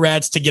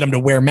cigarettes, to get them to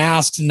wear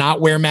masks, not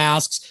wear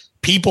masks.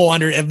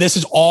 This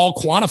is all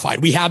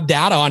quantified. We have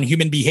data on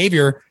human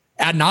behavior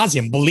ad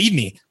nauseum. Believe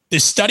me,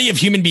 the study of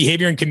human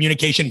behavior and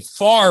communication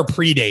far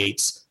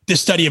predates the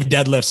study of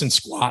deadlifts and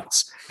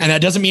squats. And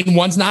that doesn't mean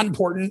one's not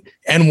important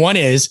and one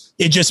is.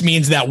 It just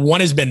means that one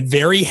has been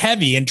very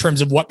heavy in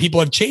terms of what people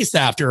have chased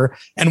after,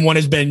 and one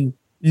has been,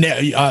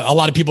 a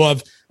lot of people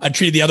have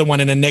treated the other one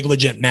in a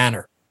negligent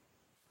manner.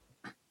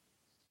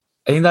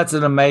 I think that's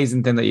an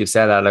amazing thing that you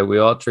said, that like we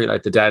all treat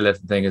like the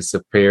deadlifting thing is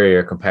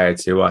superior compared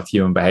to what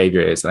human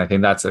behavior is. And I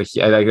think that's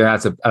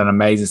an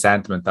amazing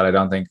sentiment that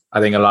I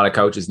think a lot of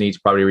coaches need to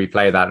probably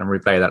replay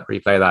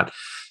that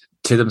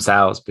to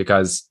themselves,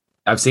 because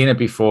I've seen it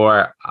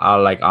before,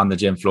 like on the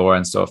gym floor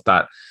and stuff,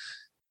 that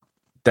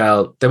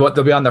they'll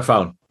be on their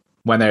phone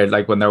when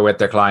they're with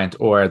their client,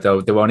 or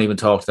they won't even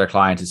talk to their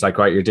client. It's like,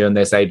 right, you're doing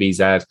this A, B,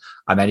 Z,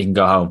 and then you can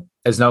go home.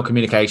 There's no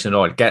communication at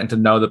all. Getting to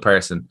know the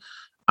person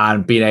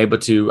and being able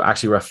to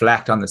actually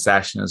reflect on the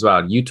session as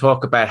well. You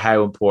talk about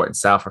how important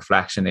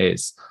self-reflection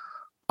is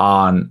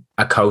on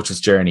a coach's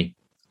journey,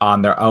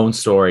 on their own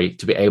story,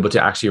 to be able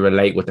to actually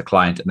relate with the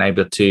client and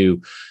able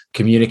to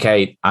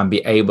communicate and be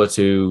able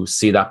to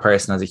see that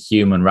person as a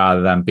human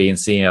rather than being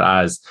seen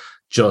as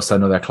just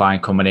another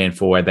client coming in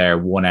for their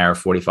 1 hour,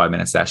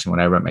 45-minute session,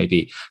 whatever it may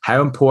be.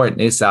 How important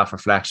is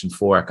self-reflection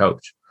for a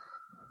coach?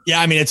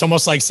 Yeah, I mean, it's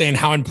almost like saying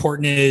how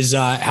important it is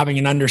having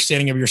an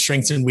understanding of your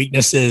strengths and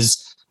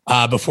weaknesses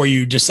before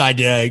you decide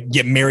to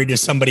get married to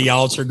somebody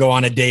else or go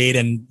on a date.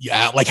 And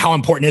like, how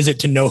important is it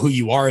to know who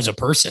you are as a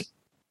person,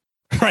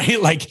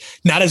 right? Like,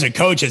 not as a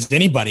coach, as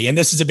anybody. And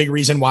this is a big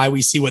reason why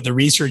we see what the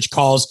research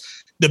calls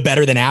the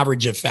better than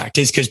average effect,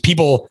 is because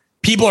people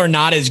are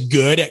not as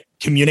good at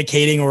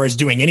communicating or as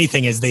doing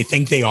anything as they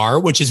think they are,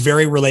 which is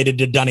very related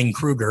to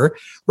Dunning-Kruger,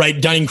 right?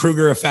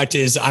 Dunning-Kruger effect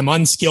is I'm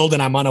unskilled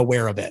and I'm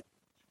unaware of it,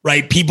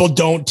 right? People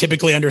don't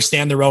typically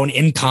understand their own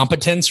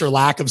incompetence or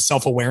lack of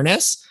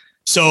self-awareness.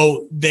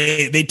 So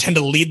they tend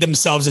to lead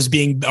themselves as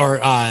being, or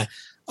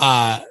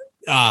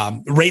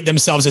rate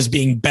themselves as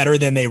being better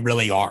than they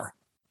really are,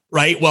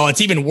 right? Well, it's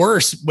even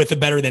worse with the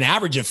better than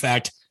average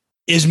effect.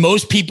 Is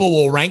most people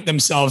will rank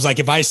themselves. Like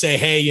if I say,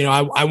 hey,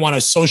 I want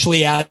a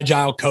socially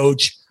agile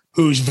coach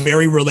who's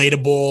very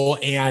relatable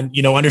and,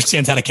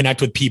 understands how to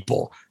connect with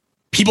people.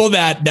 People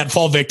that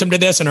fall victim to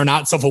this and are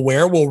not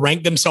self-aware will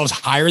rank themselves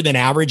higher than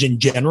average in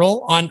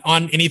general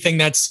on anything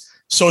that's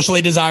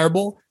socially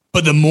desirable.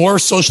 But the more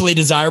socially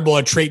desirable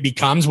a trait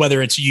becomes,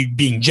 whether it's you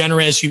being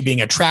generous, you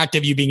being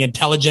attractive, you being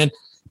intelligent,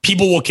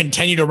 people will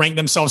continue to rank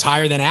themselves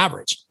higher than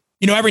average.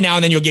 Every now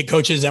and then you'll get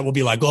coaches that will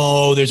be like,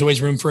 oh, there's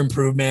always room for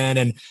improvement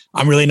and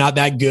I'm really not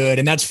that good.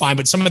 And that's fine.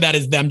 But some of that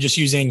is them just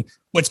using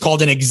what's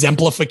called an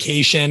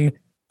exemplification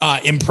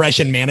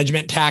impression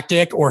management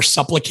tactic, or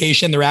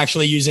supplication. They're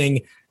actually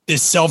using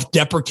this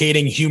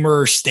self-deprecating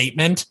humor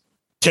statement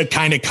to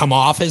kind of come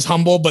off as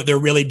humble, but they're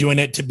really doing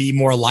it to be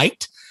more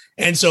liked.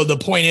 And so the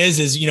point is,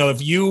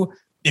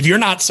 if you're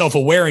not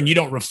self-aware and you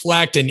don't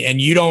reflect and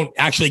you don't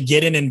actually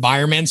get in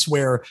environments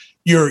where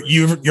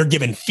you're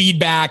given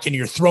feedback and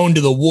you're thrown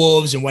to the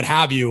wolves and what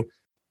have you,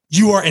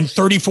 you are, in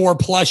 34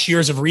 plus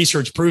years of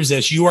research proves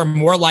this, you are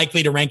more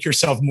likely to rank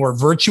yourself more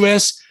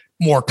virtuous,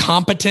 more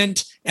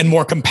competent, and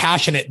more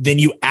compassionate than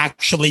you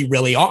actually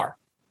really are.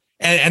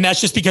 And that's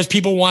just because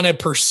people want to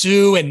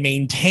pursue and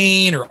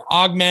maintain or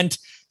augment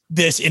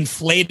this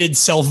inflated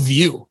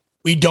self-view.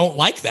 We don't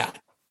like that.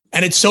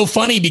 And it's so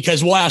funny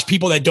because we'll ask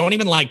people that don't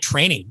even like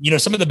training.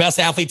 Some of the best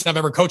athletes I've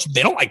ever coached,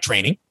 they don't like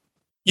training.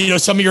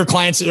 Some of your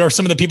clients or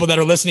some of the people that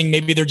are listening,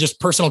 maybe they're just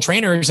personal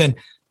trainers. And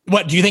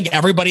what do you think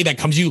everybody that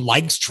comes to you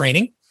likes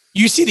training?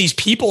 You see these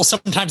people,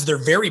 sometimes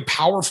they're very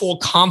powerful,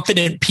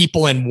 confident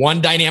people in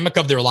one dynamic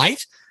of their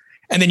life.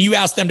 And then you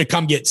ask them to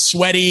come get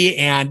sweaty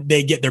and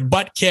they get their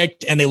butt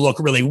kicked and they look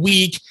really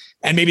weak.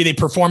 And maybe they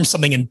perform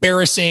something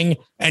embarrassing.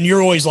 And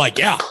you're always like,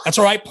 yeah, that's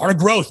all right. Part of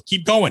growth.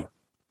 Keep going.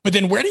 But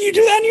then where do you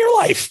do that in your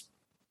life?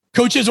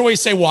 Coaches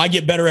always say, well, I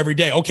get better every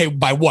day. Okay,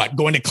 by what?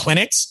 Going to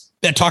clinics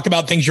that talk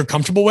about things you're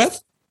comfortable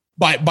with?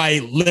 By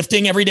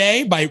lifting every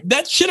day? By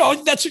that shit,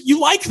 that's you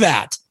like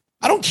that.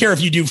 I don't care if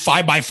you do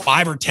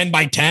 5x5 or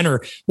 10x10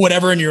 or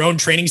whatever in your own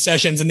training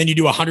sessions and then you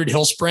do 100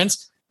 hill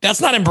sprints.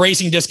 That's not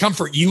embracing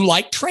discomfort. You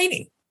like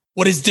training.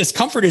 What is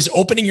discomfort is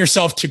opening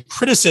yourself to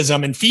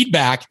criticism and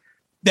feedback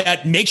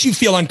that makes you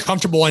feel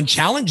uncomfortable and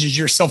challenges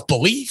your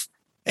self-belief.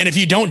 And if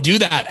you don't do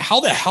that, how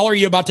the hell are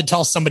you about to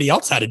tell somebody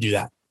else how to do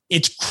that?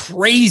 It's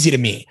crazy to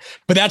me.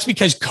 But that's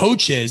because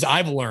coaches,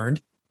 I've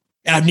learned,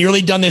 and I've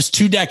nearly done this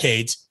 2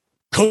 decades,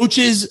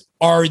 coaches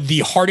are the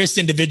hardest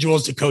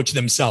individuals to coach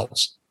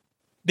themselves.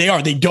 They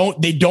are. They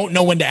don't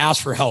know when to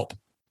ask for help.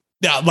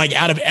 Like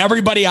out of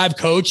everybody I've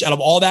coached, out of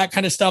all that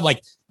kind of stuff,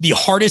 like the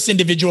hardest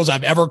individuals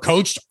I've ever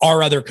coached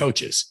are other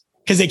coaches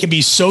because they can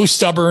be so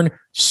stubborn,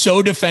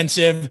 so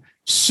defensive,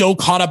 so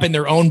caught up in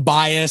their own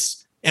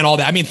bias and all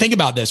that. I mean, think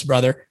about this,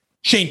 brother.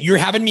 Shane, you're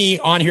having me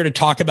on here to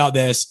talk about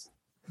this.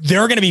 There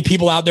are going to be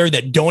people out there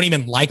that don't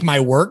even like my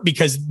work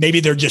because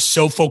maybe they're just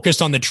so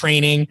focused on the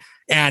training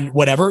and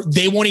whatever.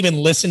 They won't even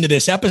listen to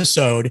this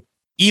episode,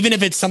 even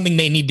if it's something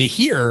they need to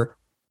hear,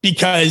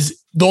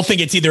 because they'll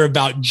think it's either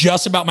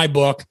just about my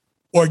book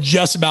or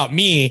just about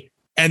me.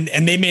 And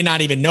they may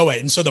not even know it.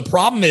 And so the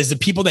problem is the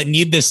people that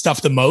need this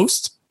stuff the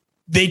most,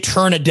 they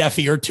turn a deaf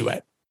ear to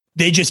it.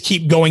 They just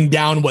keep going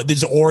down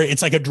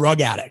it's like a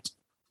drug addict.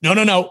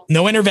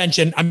 No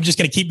intervention. I'm just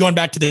going to keep going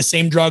back to the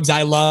same drugs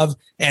I love.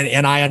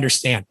 And I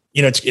understand,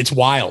 it's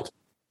wild.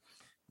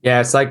 Yeah.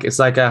 It's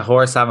like a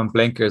horse having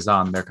blinkers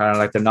on. They're kind of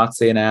like, they're not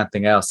seeing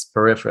anything else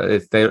peripheral.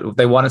 If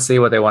they want to see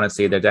what they want to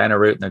see, they're down a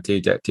route and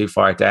they're too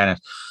far down it.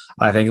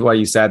 I think what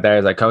you said there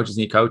is like coaches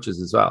need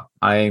coaches as well.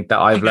 I think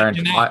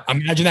that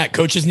imagine that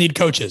coaches need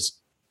coaches.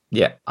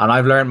 Yeah. And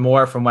I've learned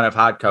more from when I've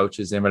had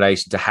coaches in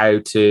relation to how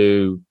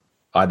to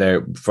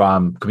either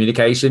from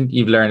communication,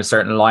 you've learned a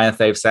certain line that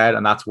they've said,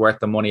 and that's worth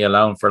the money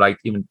alone for like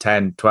even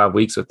 10, 12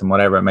 weeks with them,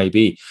 whatever it may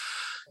be.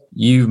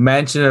 You've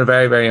mentioned a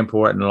very, very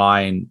important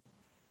line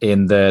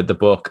in the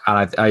book.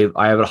 And I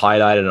have it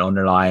highlighted and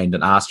underlined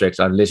and asterisk.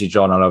 I've literally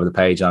drawn all over the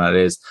page on it,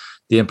 is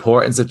the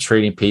importance of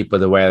treating people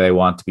the way they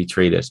want to be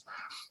treated.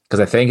 Because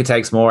I think it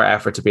takes more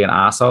effort to be an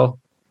asshole,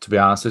 to be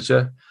honest with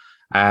you,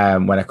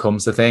 when it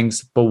comes to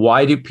things. But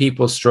why do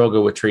people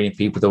struggle with treating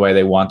people the way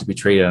they want to be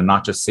treated and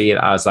not just see it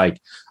as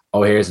like,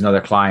 oh, here's another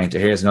client or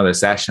here's another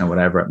session or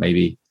whatever it may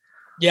be?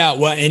 Yeah,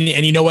 well, and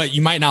you know what?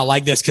 You might not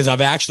like this because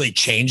I've actually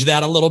changed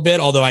that a little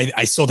bit, although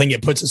I still think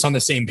it puts us on the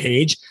same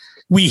page.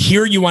 We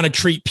hear you want to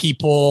treat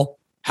people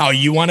how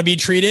you want to be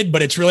treated,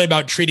 but it's really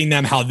about treating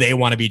them how they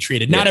want to be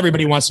treated. Yeah. Not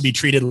everybody wants to be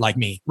treated like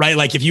me, right?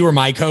 Like if you were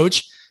my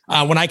coach,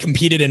 when I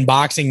competed in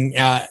boxing,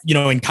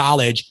 in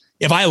college,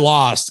 if I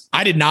lost,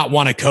 I did not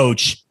want a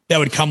coach that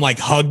would come like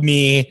hug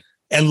me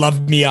and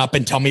love me up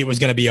and tell me it was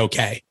going to be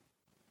okay.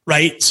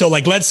 Right. So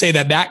like, let's say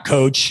that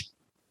coach,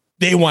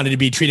 they wanted to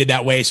be treated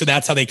that way. So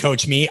that's how they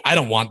coach me. I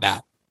don't want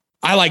that.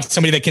 I like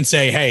somebody that can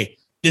say, hey,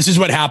 this is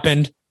what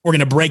happened. We're going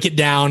to break it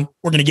down.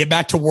 We're going to get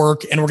back to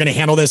work and we're going to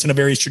handle this in a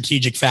very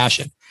strategic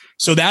fashion.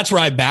 So that's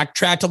where I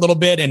backtracked a little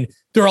bit. And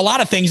there are a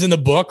lot of things in the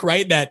book,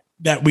 right, that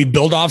we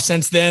build off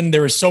since then.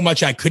 There was so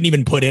much I couldn't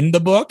even put in the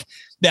book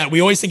that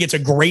we always think it's a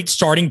great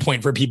starting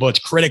point for people. It's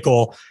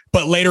critical.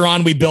 But later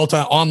on, we built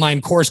an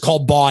online course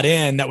called Bought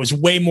In that was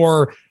way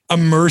more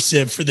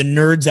immersive for the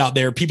nerds out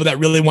there, people that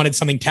really wanted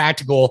something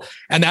tactical.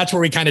 And that's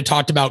where we kind of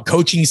talked about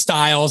coaching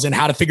styles and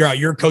how to figure out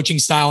your coaching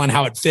style and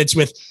how it fits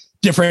with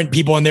different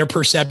people and their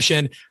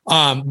perception.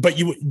 But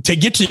to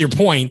get to your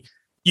point,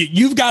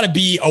 you've got to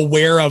be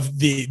aware of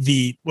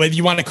the whether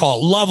you want to call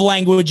it love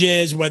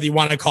languages, whether you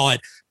want to call it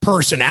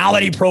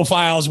personality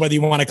profiles, whether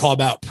you want to call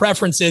about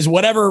preferences,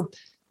 whatever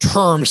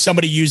term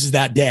somebody uses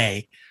that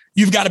day.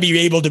 You've got to be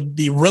able to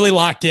be really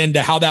locked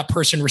into how that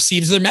person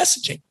receives their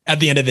messaging at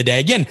the end of the day.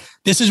 Again,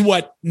 this is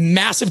what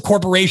massive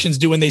corporations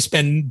do when they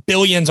spend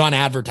billions on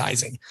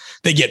advertising.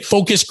 They get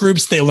focus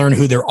groups, they learn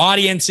who their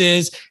audience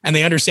is, and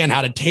they understand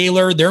how to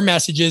tailor their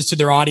messages to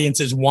their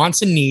audience's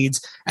wants and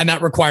needs. And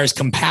that requires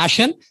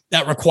compassion.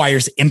 That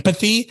requires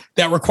empathy.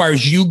 That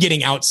requires you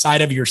getting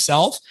outside of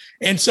yourself.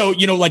 And so,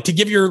 like to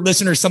give your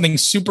listeners something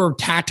super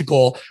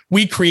tactical,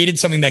 we created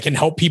something that can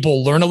help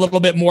people learn a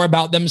little bit more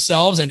about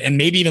themselves and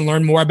maybe even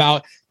learn more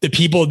about the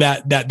people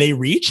that they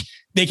reach.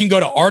 They can go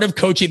to Art of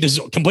Coaching. This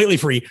is completely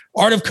free.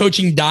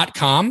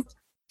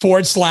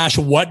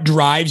 artofcoaching.com/what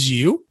drives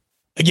you.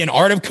 Again,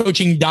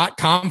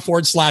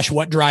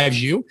 artofcoaching.com/what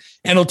drives you.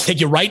 And it'll take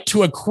you right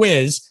to a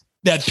quiz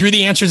that through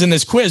the answers in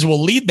this quiz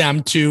will lead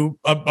them to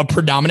a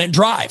predominant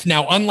drive.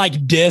 Now,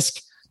 unlike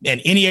DISC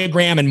and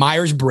Enneagram and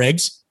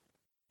Myers-Briggs,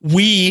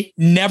 we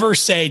never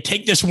say,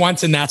 take this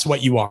once and that's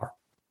what you are.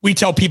 We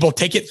tell people,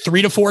 take it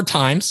 3 to 4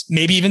 times,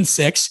 maybe even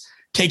 6.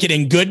 Take it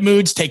in good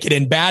moods, take it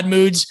in bad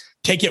moods,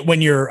 take it when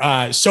you're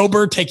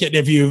sober, take it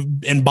if you've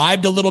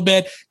imbibed a little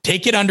bit,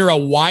 take it under a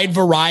wide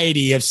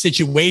variety of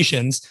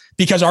situations,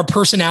 because our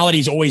personality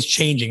is always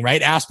changing,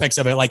 right? Aspects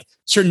of it, like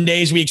certain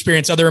days we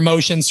experience other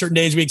emotions, certain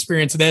days we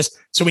experience this.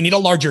 So we need a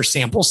larger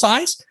sample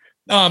size.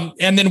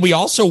 And then we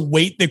also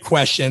weight the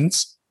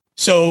questions.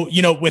 So,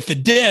 with the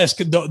DISC,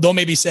 they'll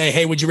maybe say,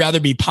 hey, would you rather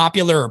be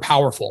popular or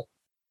powerful?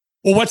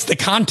 Well, what's the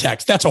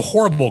context? That's a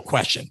horrible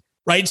question,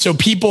 right? So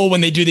people,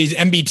 when they do these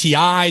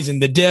MBTIs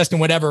and the DISC and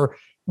whatever,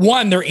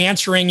 one, they're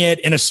answering it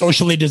in a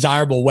socially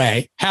desirable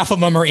way. Half of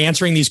them are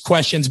answering these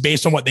questions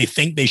based on what they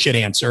think they should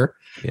answer,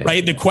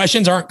 right? The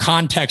questions aren't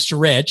context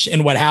rich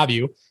and what have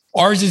you.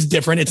 Ours is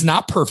different. It's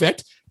not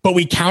perfect, but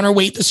we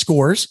counterweight the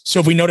scores. So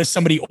if we notice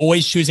somebody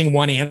always choosing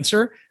one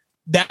answer,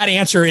 that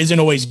answer isn't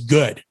always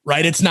good,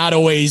 right? It's not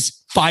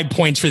always 5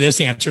 points for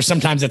this answer.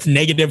 Sometimes it's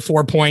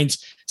 -4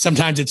 points.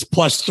 Sometimes it's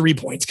 +3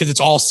 points because it's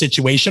all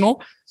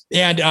situational.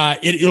 And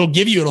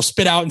it'll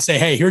spit out and say,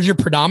 hey, here's your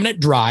predominant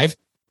drive.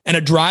 And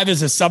a drive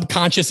is a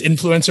subconscious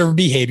influencer of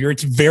behavior.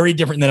 It's very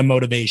different than a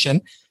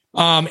motivation.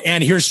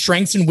 And here's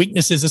strengths and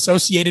weaknesses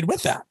associated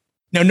with that.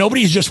 Now,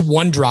 nobody's just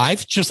one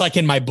drive. Just like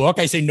in my book,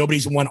 I say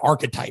nobody's one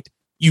archetype.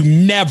 You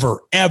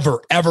never,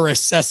 ever, ever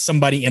assess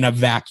somebody in a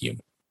vacuum.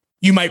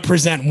 You might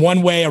present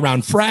one way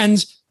around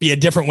friends, be a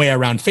different way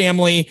around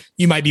family.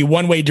 You might be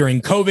one way during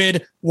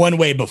COVID, one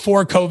way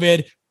before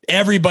COVID.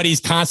 Everybody's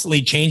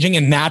constantly changing.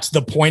 And that's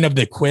the point of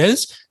the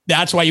quiz.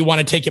 That's why you want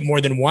to take it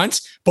more than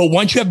once. But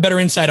once you have better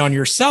insight on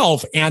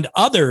yourself and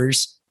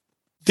others,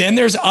 then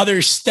there's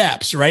other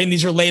steps, right? And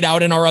these are laid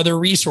out in our other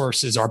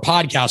resources, our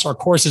podcasts, our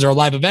courses, our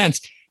live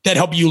events that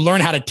help you learn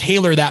how to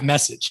tailor that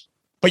message.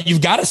 But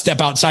you've got to step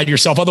outside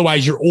yourself.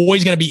 Otherwise, you're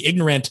always going to be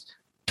ignorant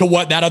to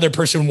what that other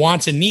person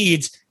wants and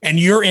needs. And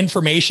your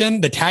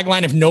information, the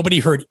tagline, if nobody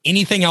heard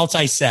anything else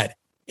I said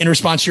in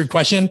response to your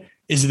question,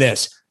 is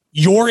this: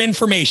 your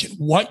information,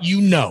 what you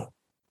know,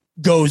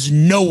 goes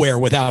nowhere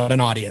without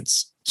an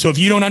audience. So if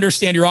you don't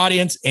understand your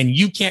audience and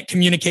you can't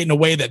communicate in a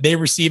way that they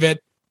receive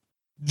it,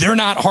 they're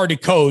not hard to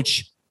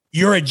coach.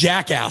 You're a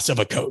jackass of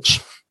a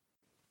coach.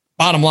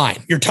 Bottom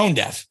line, you're tone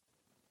deaf.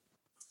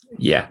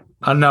 Yeah.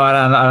 I know,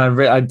 and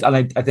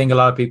I think a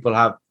lot of people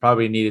have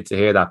probably needed to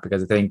hear that,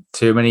 because I think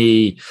too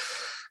many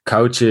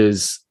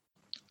coaches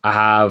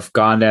have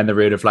gone down the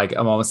route of like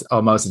almost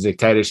a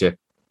dictatorship.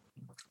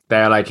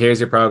 They're like, here's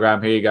your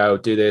program, here you go,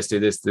 do this,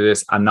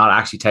 and not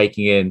actually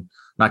taking in,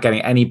 not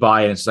getting any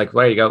buy-in. It's like,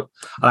 there you go.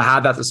 And I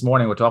had that this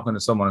morning. We're talking to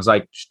someone who's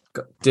like,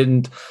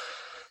 she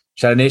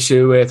had an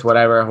issue with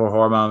whatever, her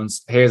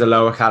hormones. Here's a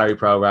lower calorie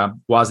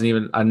program. Wasn't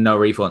even a no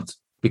refund,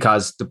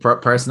 because the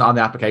person on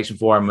the application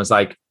form was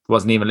like,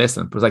 wasn't even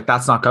listening. It was like,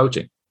 that's not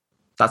coaching.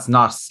 That's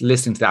not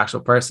listening to the actual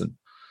person.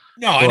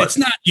 No, and it's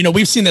not,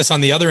 we've seen this on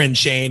the other end,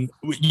 Shane.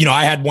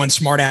 I had one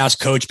smart ass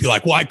coach be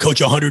like, well, I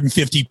coach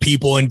 150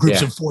 people in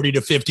groups of 40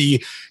 to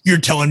 50. You're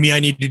telling me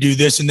I need to do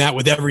this and that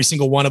with every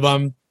single one of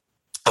them.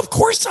 Of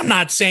course, I'm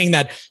not saying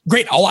that.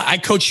 Great. I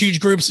coach huge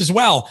groups as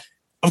well.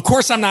 Of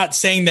course, I'm not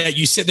saying that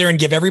you sit there and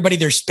give everybody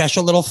their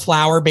special little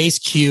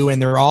flower-based cue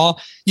and they're all,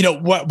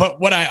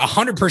 what I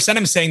 100%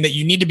 am saying, that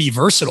you need to be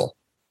versatile.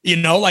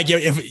 Like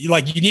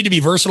you need to be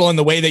versatile in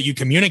the way that you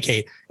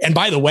communicate. And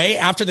by the way,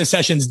 after the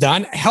session's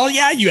done, hell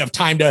yeah, you have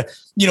time to,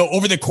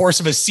 over the course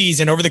of a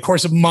season, over the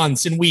course of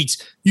months and weeks,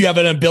 you have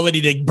an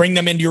ability to bring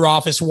them into your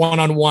office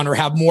one-on-one, or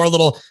have more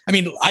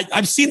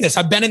I've seen this.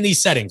 I've been in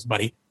these settings,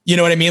 buddy. You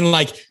know what I mean?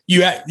 Like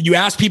you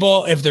ask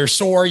people if they're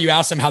sore, you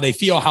ask them how they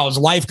feel, how's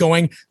life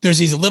going. There's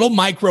these little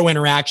micro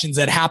interactions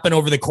that happen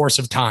over the course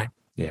of time.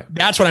 Yeah,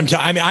 that's what I'm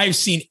telling. I mean, I've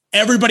seen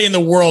everybody in the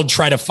world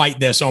try to fight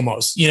this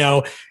almost,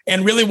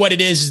 and really what it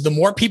is the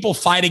more people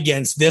fight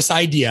against this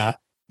idea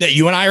that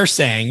you and I are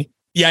saying,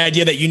 the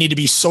idea that you need to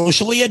be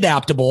socially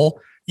adaptable,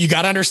 you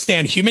got to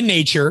understand human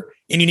nature,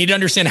 and you need to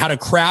understand how to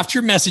craft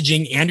your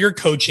messaging and your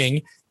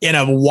coaching in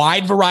a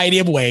wide variety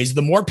of ways.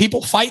 The more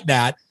people fight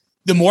that,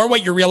 the more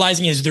what you're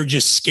realizing is they're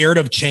just scared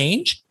of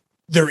change.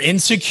 They're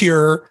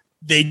insecure.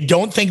 They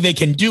don't think they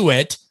can do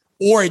it.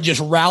 Or it just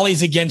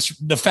rallies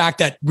against the fact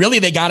that really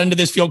they got into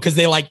this field because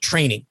they like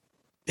training.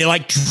 They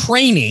like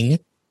training.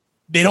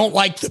 They don't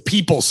like the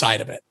people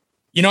side of it,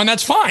 and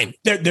that's fine.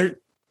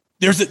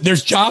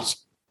 There's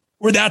jobs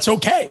where that's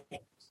okay.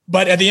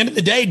 But at the end of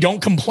the day,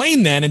 don't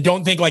complain then, and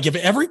don't think like if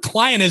every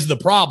client is the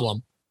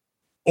problem,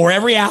 or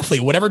every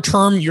athlete, whatever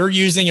term you're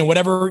using and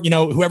whatever,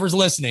 whoever's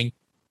listening,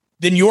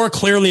 then you're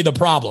clearly the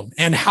problem.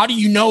 And how do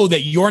you know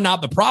that you're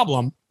not the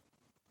problem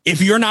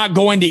if you're not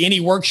going to any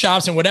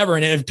workshops and whatever?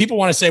 And if people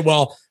want to say,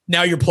 well,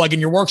 now you're plugging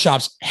your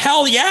workshops,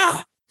 hell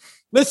yeah.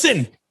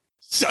 Listen,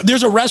 so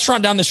there's a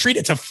restaurant down the street.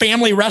 It's a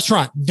family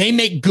restaurant. They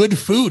make good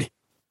food.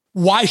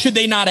 Why should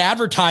they not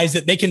advertise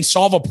that they can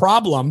solve a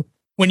problem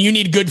when you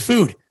need good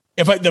food?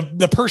 If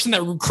the person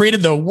that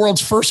created the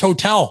world's first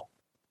hotel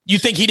You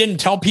think he didn't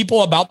tell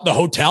people about the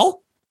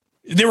hotel?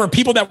 There were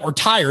people that were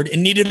tired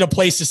and needed a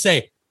place to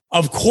stay.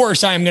 Of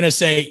course, I am going to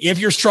say, if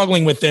you're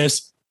struggling with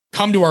this,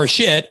 come to our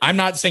shit. I'm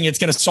not saying it's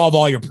going to solve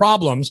all your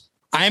problems.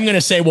 I am going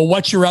to say, well, how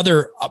else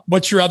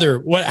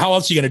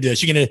are you going to do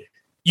this?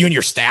 You and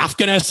your staff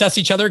going to assess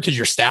each other because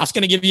your staff's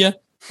going to give you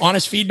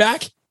honest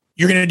feedback.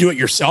 You're going to do it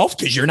yourself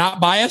because you're not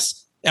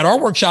biased. At our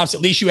workshops,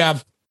 at least you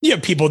have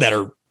people that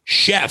are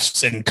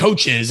chefs and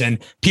coaches and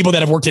people that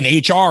have worked in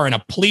HR and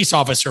a police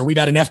officer. We've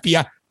had an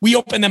FBI. We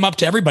open them up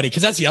to everybody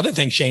because that's the other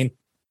thing, Shane.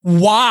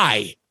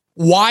 Why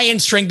in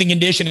strength and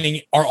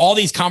conditioning are all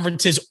these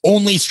conferences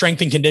only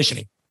strength and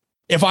conditioning?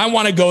 If I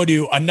want to go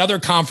to another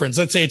conference,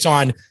 let's say it's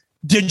on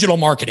digital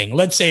marketing,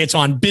 let's say it's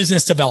on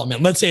business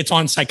development, let's say it's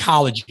on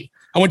psychology.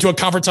 I went to a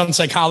conference on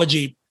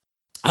psychology,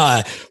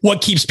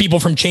 what keeps people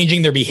from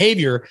changing their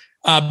behavior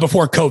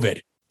before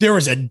COVID. There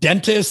was a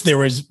dentist. There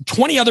was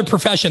 20 other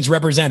professions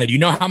represented. You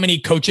know how many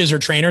coaches or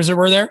trainers there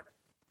were there?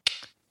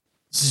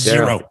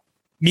 Zero. Yeah.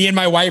 Me and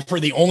my wife were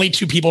the only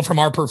two people from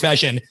our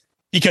profession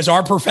because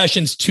our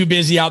profession's too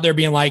busy out there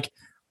being like,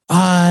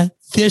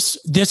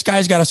 this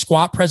guy's got a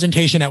squat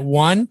presentation at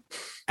 1,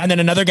 and then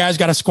another guy's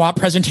got a squat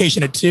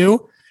presentation at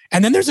 2.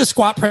 And then there's a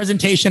squat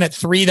presentation at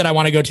 3 that I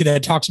want to go to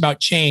that talks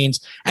about chains.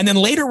 And then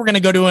later we're going to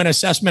go to an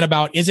assessment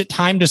about, is it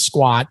time to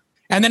squat?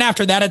 And then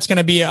after that, it's going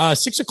to be a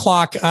 6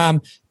 o'clock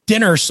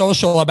dinner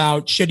social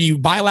about, should you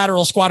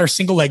bilateral squat or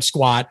single leg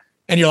squat?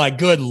 And you're like,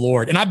 good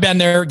Lord. And I've been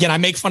there. Again, I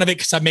make fun of it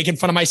because I'm making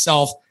fun of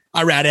myself.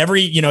 I read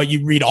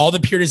you read all the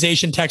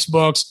periodization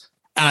textbooks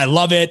and I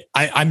love it.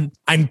 I'm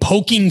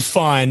poking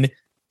fun,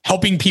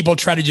 helping people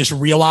try to just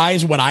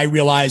realize what I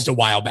realized a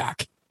while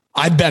back.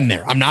 I've been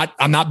there. I'm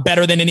not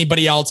better than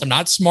anybody else. I'm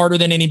not smarter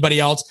than anybody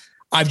else.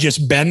 I've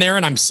just been there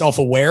and I'm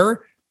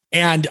self-aware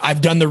and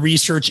I've done the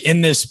research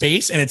in this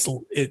space and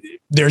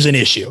there's an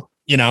issue,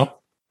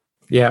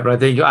 Yeah, but I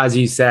think, as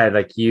you said,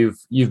 like you've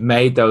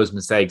made those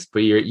mistakes, but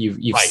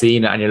you've right.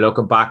 seen it, and you're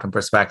looking back in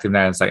perspective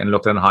now, and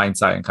looking in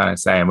hindsight, and kind of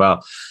saying,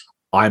 well,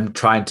 I'm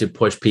trying to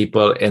push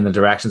people in the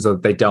direction so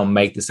that they don't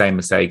make the same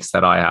mistakes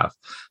that I have,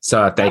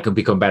 so that they can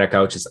become better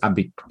coaches and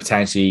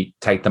potentially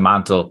take the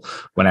mantle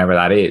whenever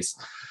that is.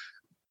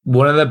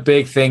 One of the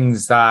big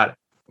things that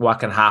what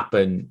can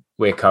happen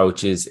with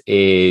coaches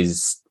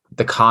is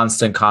the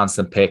constant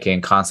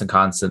picking,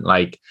 constant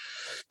like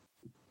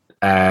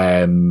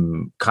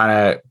kind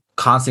of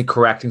constantly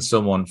correcting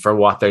someone for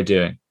what they're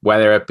doing,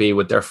 whether it be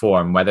with their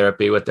form, whether it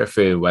be with their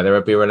food, whether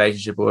it be a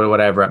relationship or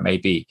whatever it may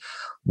be.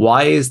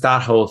 Why is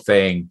that whole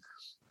thing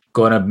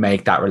going to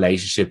make that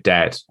relationship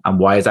dead? And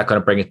why is that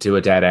going to bring it to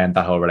a dead end,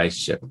 that whole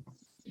relationship?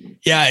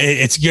 Yeah,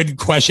 it's a good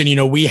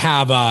question. We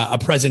have a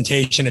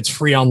presentation. It's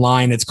free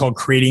online. It's called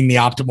Creating the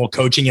Optimal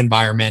Coaching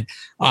Environment.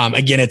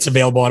 Again, it's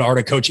available at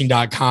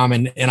artofcoaching.com.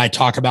 And I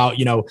talk about,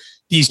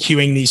 these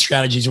cueing, these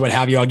strategies, what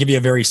have you. I'll give you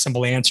a very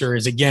simple answer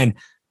is, again,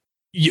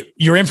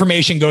 your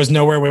information goes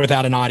nowhere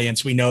without an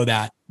audience. We know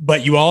that.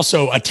 But you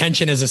also,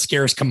 attention is a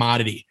scarce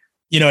commodity.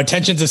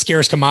 Attention's a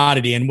scarce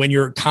commodity. And when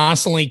you're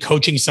constantly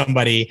coaching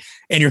somebody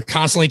and you're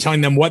constantly telling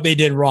them what they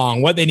did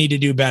wrong, what they need to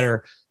do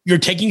better, you're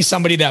taking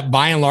somebody that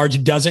by and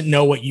large doesn't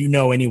know what you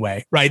know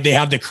anyway, right? They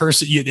have the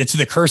curse. It's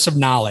the curse of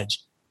knowledge.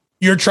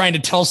 You're trying to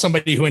tell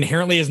somebody who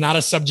inherently is not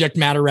a subject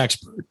matter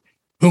expert,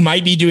 who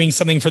might be doing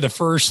something for the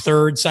first,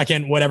 third,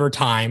 second, whatever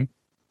time,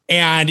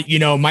 and,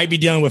 might be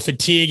dealing with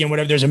fatigue and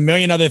whatever. There's a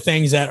million other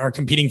things that are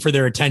competing for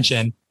their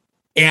attention.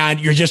 And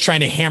you're just trying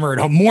to hammer it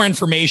home. More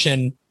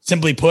information,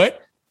 simply put,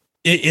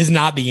 it is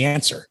not the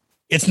answer.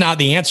 It's not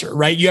the answer,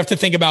 right? You have to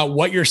think about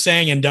what you're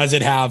saying and does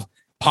it have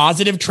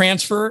positive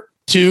transfer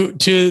to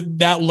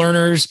that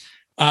learner's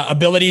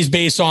abilities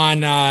based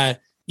on,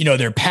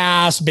 their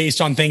past,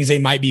 based on things they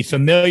might be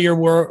familiar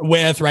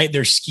with, right?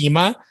 Their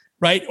schema,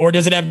 right? Or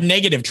does it have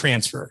negative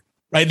transfer?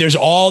 Right? There's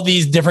all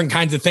these different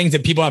kinds of things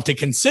that people have to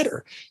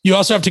consider. You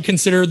also have to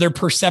consider their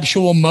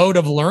perceptual mode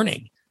of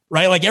learning,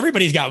 right? Like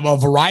everybody's got a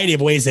variety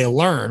of ways they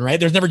learn, right?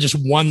 There's never just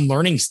one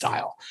learning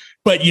style.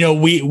 But,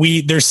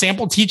 there's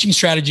sample teaching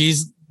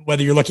strategies,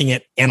 whether you're looking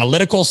at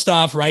analytical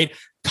stuff, right?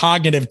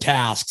 Cognitive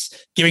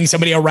tasks, giving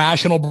somebody a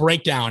rational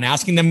breakdown,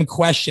 asking them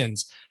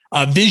questions,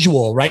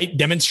 visual, right?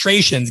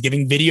 Demonstrations,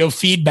 giving video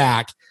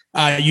feedback,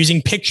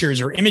 using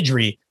pictures or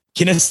imagery.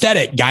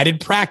 Kinesthetic,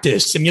 guided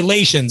practice,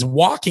 simulations,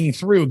 walking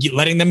through,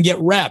 letting them get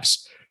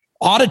reps,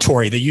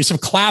 auditory, the use of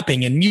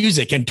clapping and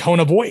music and tone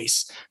of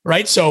voice,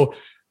 right? So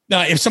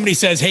if somebody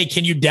says, hey,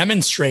 can you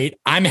demonstrate?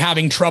 I'm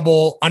having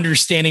trouble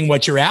understanding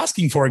what you're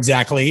asking for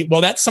exactly.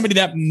 Well, that's somebody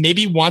that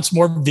maybe wants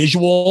more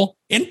visual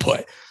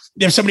input.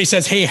 If somebody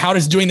says, hey, how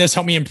does doing this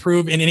help me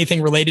improve in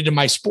anything related to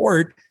my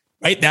sport?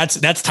 Right?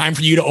 That's time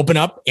for you to open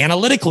up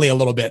analytically a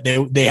little bit.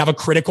 They have a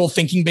critical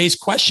thinking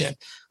based question.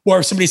 Or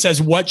if somebody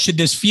says, what should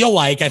this feel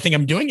like? I think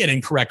I'm doing it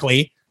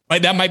incorrectly,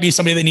 right? That might be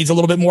somebody that needs a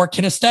little bit more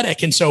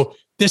kinesthetic. And so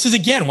this is,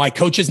 again, why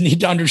coaches need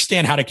to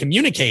understand how to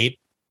communicate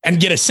and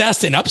get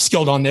assessed and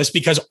upskilled on this,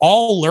 because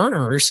all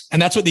learners,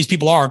 and that's what these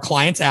people are,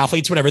 clients,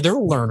 athletes, whatever, they're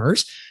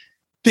learners,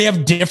 they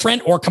have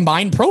different or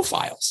combined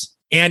profiles.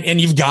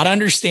 And you've got to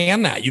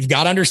understand that. You've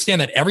got to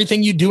understand that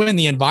everything you do in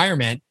the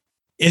environment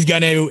is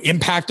going to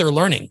impact their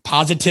learning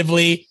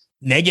positively,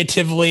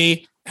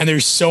 negatively. And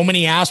there's so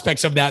many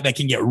aspects of that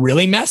can get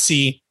really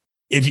messy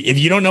if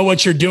you don't know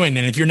what you're doing.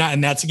 And if you're not,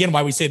 and that's again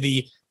why we say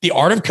the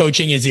art of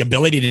coaching is the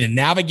ability to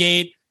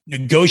navigate,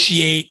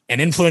 negotiate,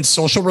 and influence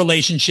social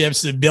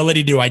relationships, the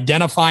ability to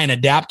identify and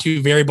adapt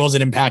to variables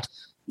that impact,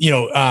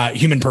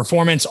 human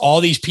performance.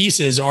 All these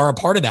pieces are a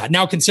part of that.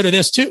 Now consider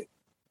this too,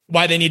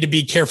 why they need to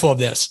be careful of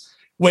this.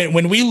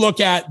 When we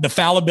look at the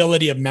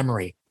fallibility of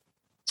memory,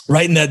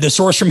 right? And the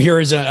source from here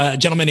is a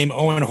gentleman named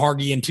Owen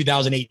Hargy in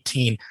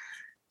 2018.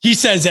 He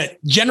says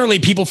that generally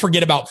people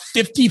forget about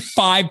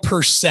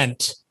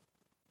 55%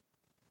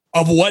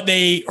 of what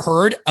they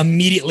heard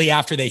immediately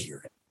after they hear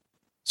it.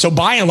 So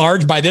by and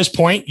large, by this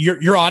point,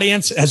 your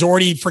audience has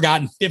already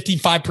forgotten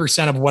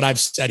 55% of what I've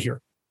said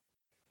here.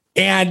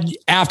 And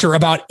after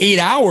about 8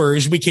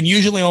 hours, we can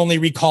usually only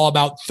recall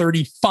about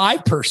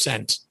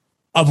 35%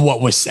 of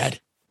what was said.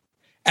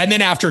 And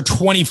then after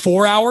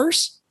 24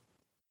 hours,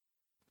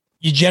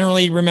 you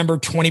generally remember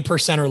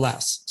 20% or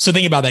less. So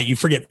think about that. You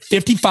forget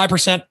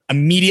 55%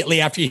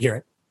 immediately after you hear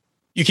it.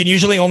 You can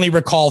usually only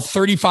recall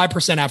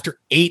 35% after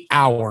 8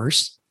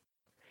 hours.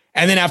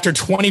 And then after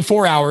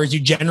 24 hours, you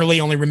generally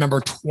only remember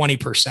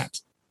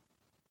 20%.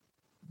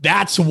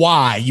 That's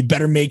why you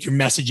better make your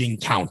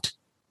messaging count.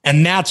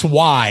 And that's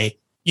why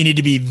you need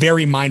to be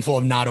very mindful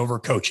of not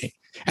overcoaching.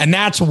 And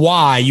that's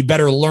why you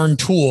better learn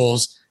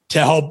tools to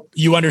help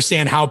you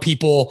understand how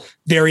people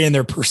vary in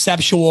their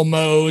perceptual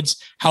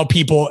modes, how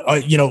people,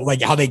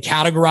 like how they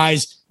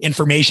categorize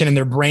information in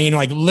their brain.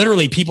 Like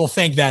literally people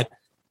think that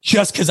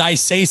just because I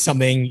say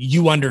something,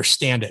 you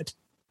understand it.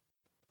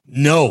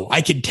 No,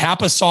 I could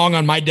tap a song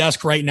on my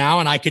desk right now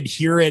and I could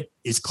hear it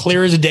as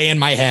clear as a day in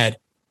my head.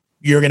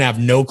 You're going to have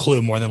no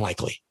clue more than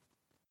likely.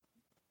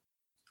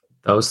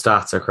 Those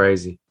stats are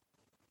crazy.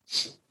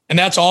 And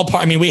that's all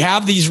part. I mean, we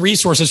have these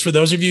resources for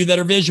those of you that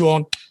are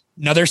visual.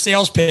 Another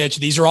sales pitch.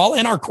 These are all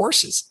in our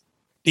courses.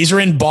 These are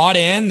in bought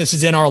in. This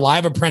is in our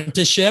live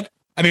apprenticeship.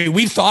 I mean,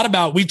 we've tried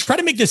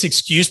to make this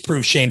excuse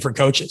proof, Shane, for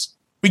coaches.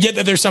 We get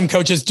that there's some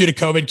coaches due to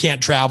COVID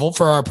can't travel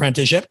for our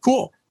apprenticeship.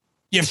 Cool.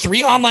 You have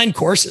 3 online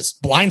courses,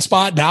 blind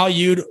spot,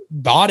 valued,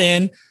 bought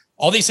in.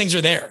 All these things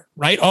are there,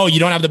 right? Oh, you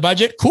don't have the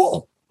budget?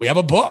 Cool. We have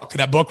a book.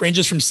 That book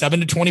ranges from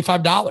 $7 to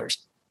 $25.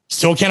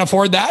 Still can't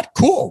afford that?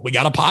 Cool. We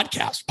got a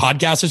podcast.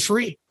 Podcast is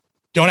free.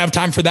 Don't have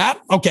time for that?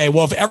 Okay.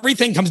 Well, if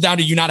everything comes down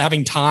to you not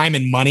having time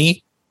and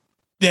money,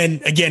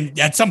 then again,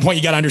 at some point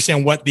you got to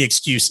understand what the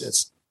excuse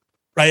is,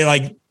 right?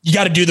 Like you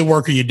got to do the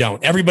work or you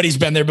don't. Everybody's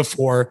been there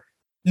before.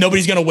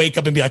 Nobody's going to wake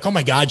up and be like, oh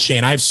my God,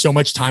 Shane, I have so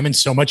much time and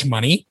so much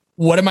money.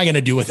 What am I going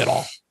to do with it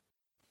all?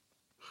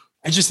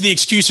 The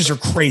excuses are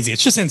crazy.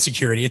 It's just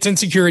insecurity. It's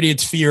insecurity.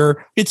 It's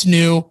fear. It's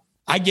new.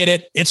 I get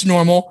it. It's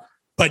normal.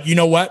 But you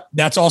know what?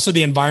 That's also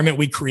the environment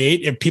we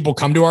create. If people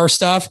come to our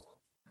stuff,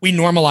 we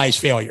normalize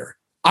failure.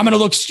 I'm going to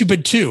look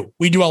stupid too.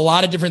 We do a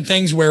lot of different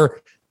things where,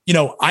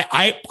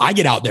 I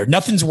get out there.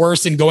 Nothing's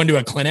worse than going to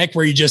a clinic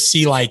where you just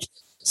see like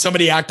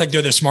somebody act like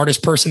they're the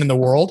smartest person in the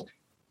world.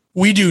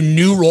 We do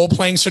new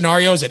role-playing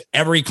scenarios at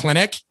every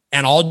clinic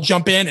and I'll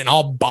jump in and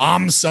I'll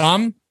bomb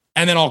some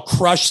and then I'll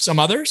crush some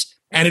others.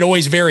 And it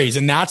always varies.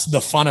 And that's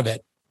the fun of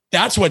it.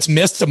 That's what's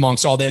missed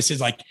amongst all this is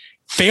like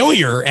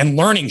failure and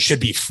learning should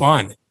be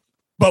fun,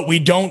 but we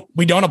don't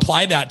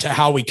apply that to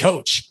how we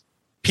coach.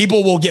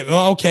 People will get,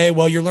 okay,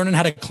 well, you're learning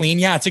how to clean.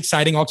 Yeah, it's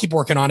exciting. I'll keep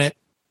working on it.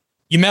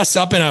 You mess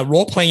up in a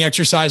role-playing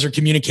exercise or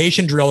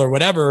communication drill or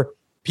whatever,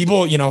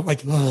 people,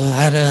 like,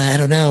 I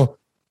don't know.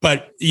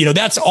 But,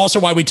 that's also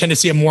why we tend to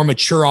see a more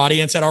mature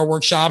audience at our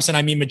workshops. And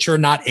I mean, mature,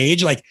 not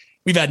age. Like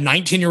we've had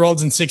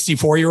 19-year-olds and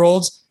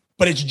 64-year-olds,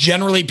 but it's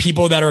generally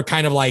people that are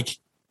kind of like,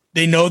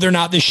 they know they're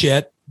not the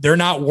shit. They're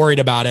not worried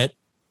about it.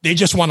 They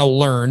just want to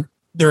learn.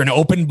 They're an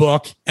open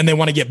book and they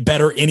want to get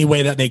better any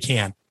way that they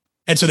can.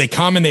 And so they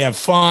come and they have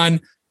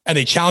fun and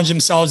they challenge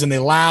themselves and they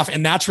laugh.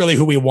 And that's really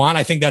who we want.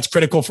 I think that's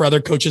critical for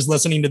other coaches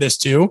listening to this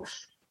too.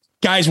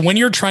 Guys, when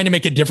you're trying to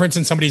make a difference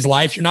in somebody's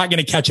life, you're not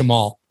going to catch them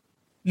all.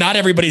 Not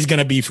everybody's going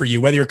to be for you,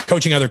 whether you're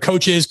coaching other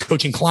coaches,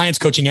 coaching clients,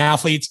 coaching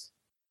athletes.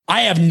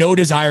 I have no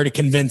desire to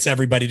convince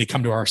everybody to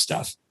come to our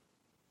stuff.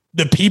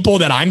 The people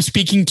that I'm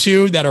speaking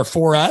to that are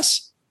for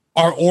us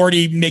are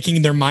already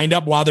making their mind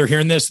up while they're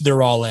hearing this.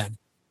 They're all in.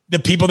 The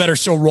people that are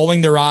still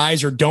rolling their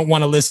eyes or don't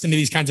want to listen to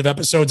these kinds of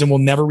episodes and will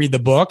never read the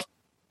book,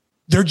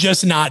 they're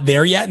just not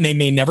there yet and they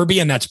may never be.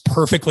 And that's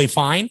perfectly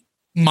fine.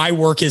 My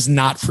work is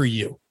not for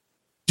you.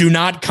 Do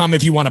not come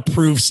if you want to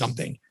prove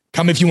something.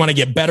 Come if you want to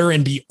get better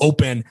and be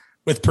open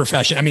with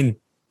profession. I mean,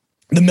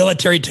 the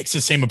military takes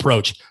the same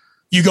approach.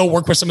 You go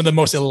work with some of the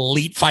most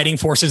elite fighting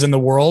forces in the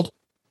world.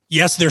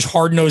 Yes, there's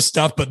hard-nosed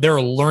stuff, but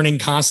they're learning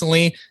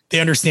constantly.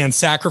 They understand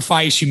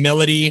sacrifice,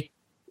 humility.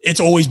 It's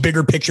always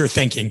bigger picture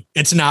thinking.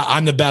 It's not,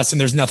 I'm the best and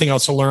there's nothing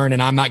else to learn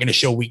and I'm not going to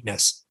show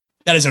weakness.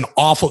 That is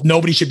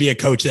nobody should be a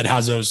coach that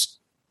has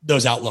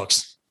those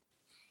outlooks.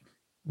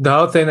 The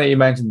whole thing that you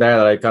mentioned there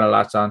that I kind of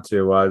latched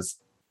onto was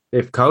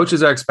if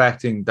coaches are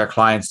expecting their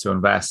clients to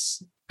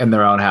invest in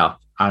their own health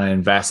and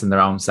invest in their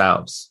own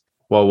selves,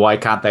 well, why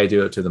can't they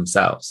do it to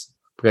themselves?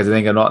 because I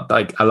think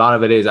a lot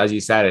of it is, as you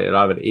said, a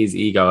lot of it is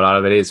ego, a lot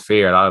of it is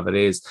fear, a lot of it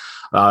is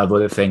a lot of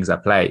other things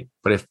at play.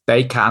 But if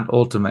they can't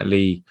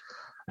ultimately,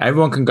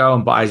 everyone can go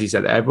and, as you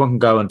said, everyone can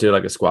go and do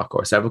like a squat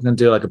course, everyone can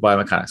do like a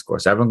biomechanics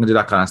course, everyone can do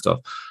that kind of stuff.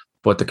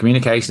 But the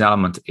communication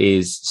element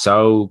is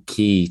so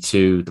key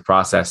to the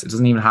process. It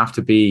doesn't even have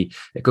to be,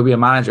 it could be a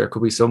manager, it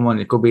could be someone,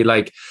 it could be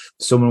like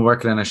someone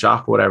working in a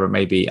shop, whatever it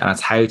may be. And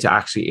it's how to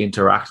actually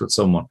interact with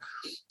someone.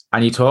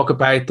 And you talk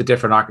about the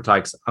different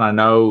archetypes. And I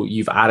know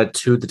you've added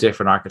to the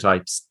different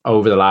archetypes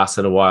over the last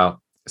little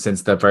while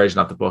since the version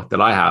of the book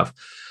that I have.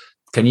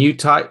 Can you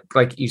talk,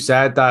 like you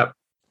said that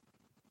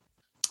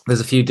there's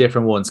a few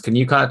different ones. Can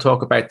you kind of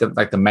talk about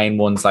the main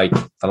ones, like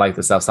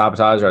the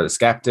self-sabotage or the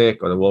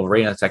skeptic or the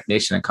Wolverine or the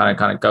technician, and kind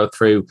of go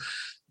through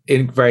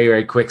in very,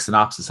 very quick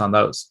synopsis on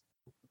those?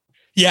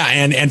 Yeah.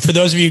 And for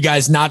those of you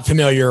guys not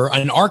familiar,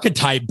 an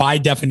archetype by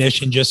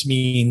definition just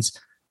means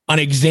an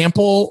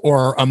example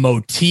or a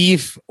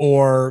motif,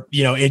 or,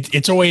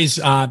 it's always,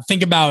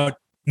 think about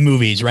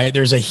movies, right?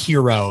 There's a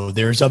hero,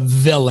 there's a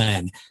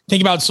villain.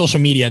 Think about social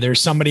media. There's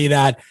somebody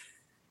that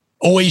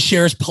always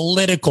shares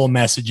political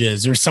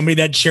messages. There's somebody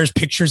that shares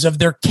pictures of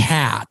their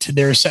cat.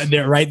 There's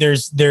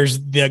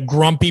the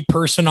grumpy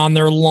person on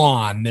their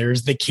lawn.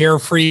 There's the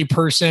carefree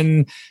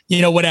person,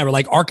 whatever.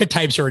 Like,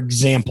 archetypes are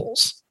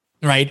examples,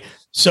 right?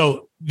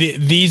 So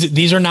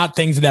these are not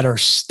things that are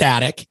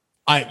static.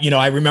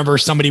 I remember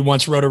somebody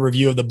once wrote a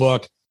review of the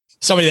book,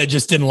 somebody that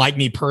just didn't like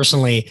me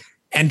personally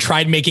and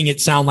tried making it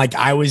sound like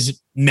I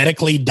was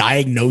medically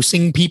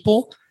diagnosing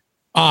people.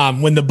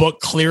 When the book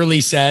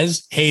clearly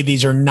says, hey,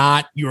 you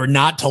are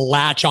not to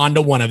latch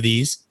onto one of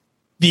these.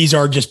 These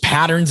are just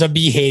patterns of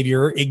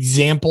behavior,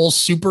 examples,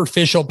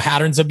 superficial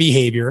patterns of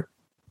behavior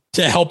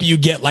to help you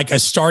get like a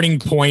starting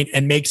point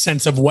and make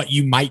sense of what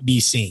you might be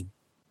seeing.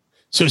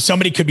 So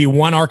somebody could be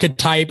one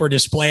archetype or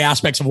display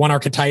aspects of one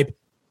archetype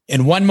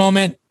in one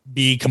moment,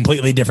 be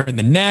completely different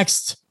the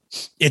next.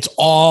 It's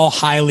all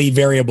highly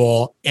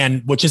variable,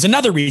 and which is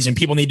another reason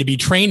people need to be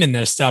trained in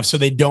this stuff so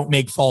they don't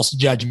make false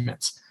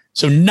judgments.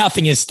 So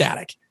nothing is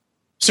static.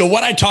 So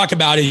what I talk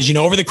about is,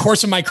 over the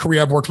course of my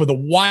career, I've worked with a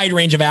wide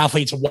range of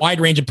athletes, a wide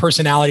range of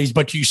personalities,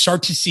 but you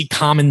start to see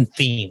common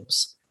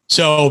themes.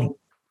 So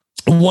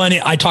one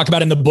I talk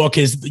about in the book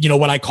is,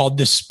 what I call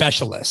the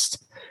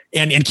specialist.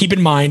 And keep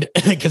in mind,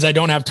 because I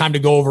don't have time to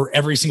go over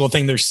every single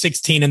thing, there's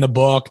 16 in the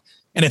book,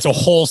 and it's a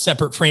whole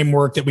separate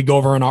framework that we go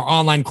over in our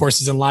online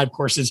courses and live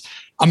courses.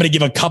 I'm going to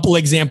give a couple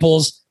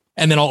examples,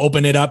 and then I'll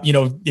open it up,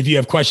 if you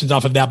have questions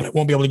off of that, but I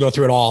won't be able to go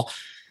through it all.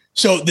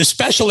 So the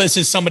specialist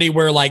is somebody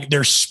where like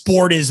their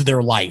sport is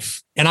their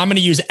life. And I'm going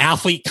to use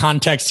athlete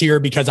context here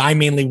because I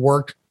mainly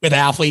work with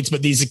athletes,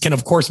 but these can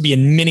of course be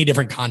in many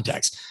different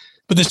contexts.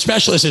 But the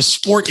specialist is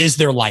sport is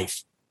their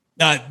life.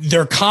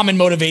 Their common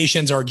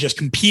motivations are just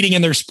competing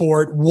in their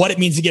sport, what it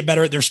means to get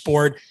better at their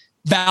sport,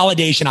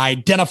 validation. I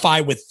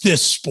identify with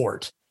this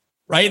sport,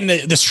 right? And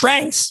the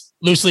strengths,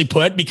 loosely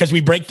put, because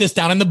we break this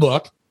down in the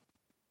book,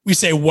 we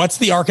say, what's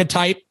the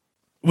archetype?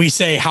 We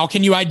say, how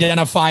can you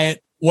identify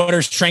it? What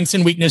are strengths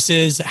and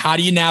weaknesses? How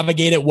do you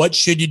navigate it? What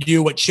should you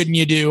do? What shouldn't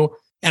you do?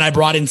 And I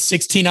brought in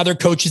 16 other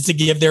coaches to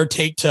give their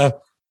take to,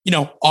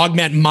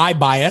 augment my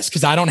bias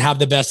because I don't have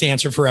the best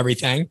answer for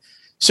everything.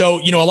 So,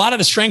 a lot of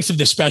the strengths of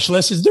the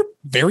specialists is they're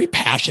very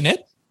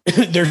passionate.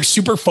 They're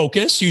super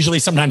focused, usually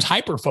sometimes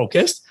hyper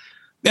focused,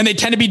 and they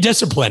tend to be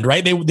disciplined,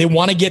 right? They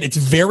want to it's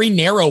very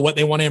narrow what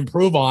they want to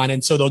improve on.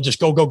 And so they'll just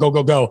go.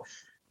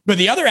 But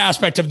the other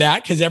aspect of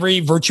that, because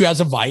every virtue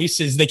has a vice,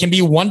 is they can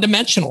be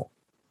one-dimensional.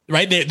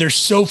 Right? They're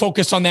so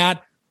focused on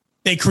that.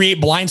 They create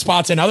blind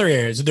spots in other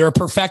areas. They're a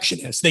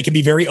perfectionist. They can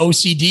be very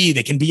OCD.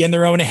 They can be in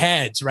their own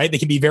heads, right? They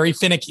can be very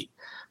finicky.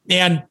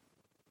 And,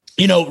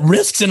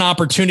 risks and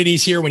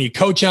opportunities here when you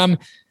coach them,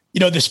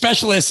 the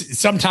specialists,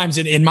 sometimes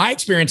in my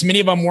experience, many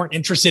of them weren't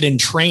interested in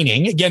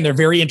training. Again, they're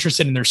very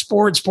interested in their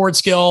sport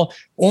skill,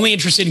 only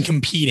interested in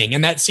competing.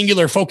 And that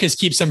singular focus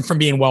keeps them from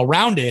being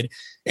well-rounded.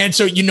 And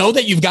so,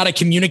 that you've got to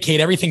communicate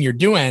everything you're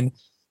doing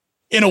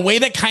in a way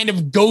that kind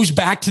of goes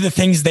back to the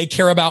things they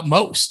care about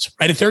most,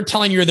 right? If they're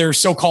telling you their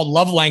so-called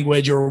love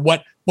language or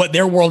what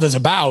their world is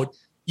about,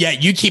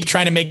 yet you keep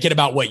trying to make it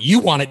about what you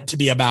want it to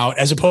be about,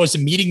 as opposed to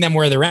meeting them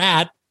where they're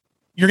at,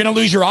 you're going to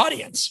lose your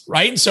audience,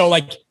 right? And so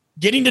like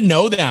getting to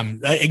know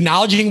them,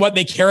 acknowledging what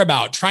they care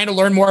about, trying to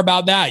learn more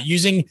about that,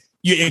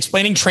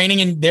 explaining training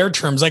in their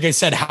terms. Like I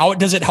said, how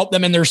does it help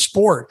them in their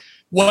sport?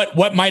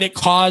 What might it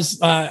cause?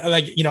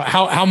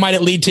 How might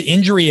it lead to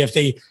injury if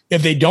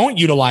they don't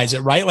utilize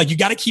it, right? Like you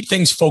got to keep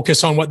things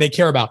focused on what they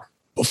care about.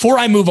 Before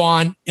I move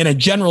on, in a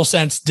general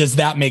sense, does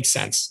that make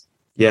sense?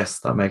 Yes,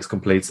 that makes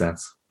complete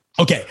sense.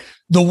 Okay.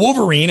 The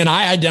Wolverine, and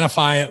I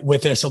identify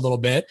with this a little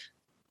bit.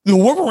 The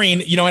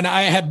Wolverine, and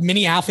I have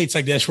many athletes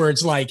like this where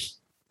it's like,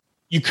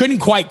 you couldn't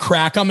quite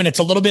crack them. And it's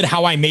a little bit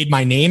how I made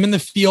my name in the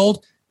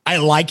field. I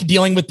like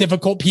dealing with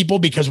difficult people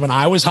because when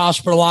I was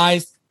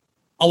hospitalized,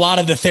 a lot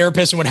of the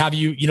therapists and what have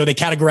you, they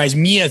categorize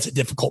me as a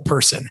difficult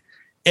person.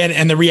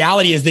 And the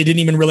reality is they didn't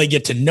even really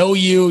get to know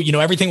you.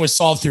 Everything was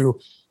solved through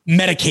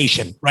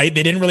medication, right?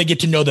 They didn't really get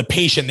to know the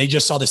patient. They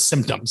just saw the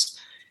symptoms.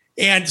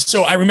 And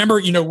so I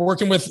remember,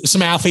 working with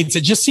some athletes,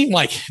 it just seemed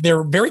like they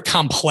were very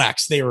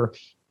complex. They were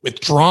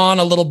withdrawn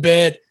a little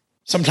bit.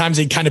 Sometimes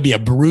they'd kind of be a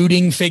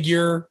brooding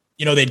figure.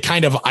 They'd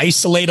kind of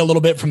isolate a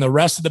little bit from the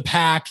rest of the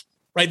pack,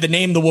 right? The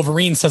name, the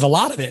Wolverine, says a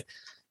lot of it.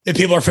 If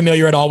people are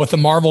familiar at all with the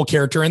Marvel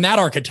character and that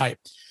archetype,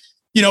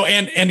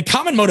 and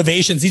common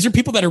motivations, these are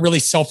people that are really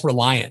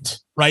self-reliant,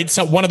 right?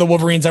 So one of the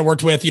Wolverines I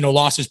worked with,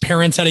 lost his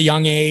parents at a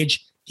young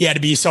age. He had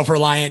to be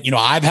self-reliant.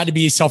 I've had to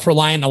be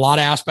self-reliant in a lot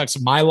of aspects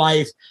of my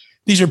life.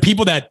 These are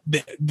people that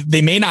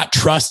they may not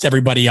trust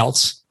everybody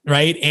else,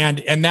 right?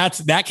 And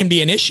that can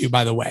be an issue,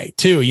 by the way,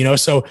 too.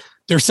 So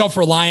they're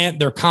self-reliant,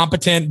 they're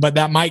competent, but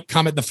that might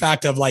come at the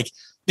fact of like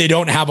they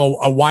don't have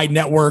a wide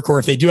network, or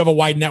if they do have a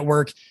wide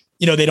network,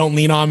 they don't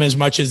lean on them as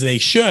much as they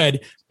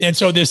should. And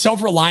so this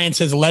self-reliance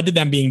has led to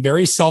them being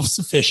very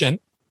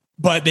self-sufficient,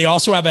 but they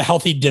also have a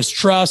healthy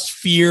distrust,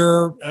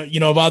 fear,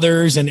 of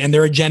others and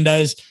their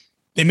agendas.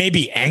 They may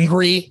be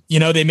angry,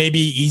 they may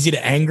be easy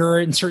to anger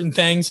in certain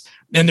things.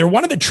 And they're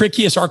one of the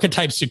trickiest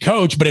archetypes to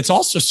coach, but it's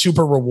also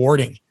super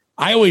rewarding.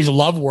 I always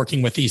love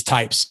working with these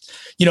types.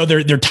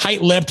 They're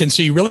tight-lipped. And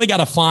so you really got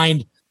to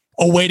find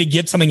a way to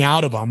get something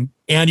out of them.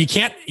 And you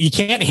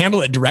can't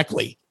handle it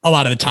directly a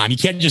lot of the time. You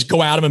can't just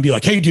go at them and be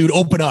like, hey, dude,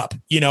 open up.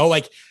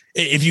 Like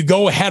if you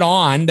go head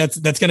on, that's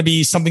going to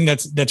be something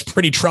that's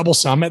pretty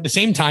troublesome. At the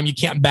same time, you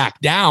can't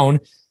back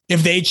down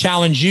if they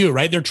challenge you,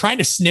 right? They're trying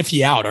to sniff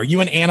you out. Are you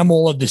an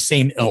animal of the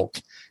same ilk?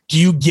 Do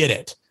you get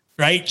it?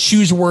 Right?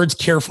 Choose words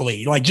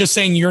carefully. Like just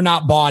saying you're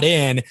not bought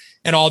in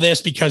and all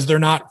this because they're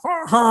not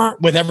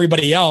with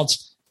everybody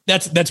else.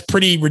 That's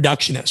pretty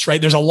reductionist, right?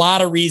 There's a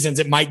lot of reasons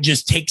it might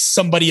just take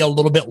somebody a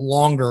little bit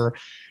longer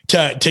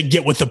to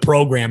get with the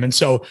program. And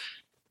so,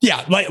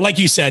 yeah, like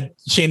you said,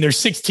 Shane, there's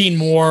 16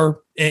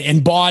 more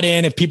and bought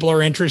in. If people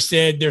are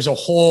interested, there's a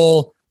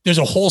whole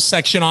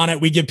section on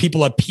it. We give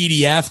people a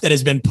PDF that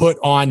has been put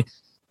on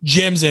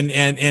gyms and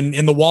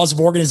in the walls of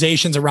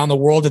organizations around the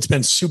world. It's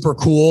been super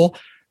cool.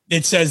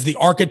 It says the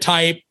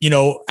archetype,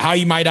 how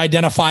you might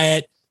identify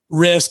it,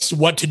 risks,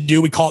 what to do.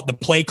 We call it the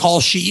play call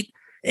sheet.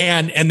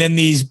 And then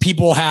these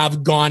people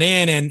have gone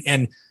in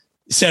and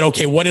said,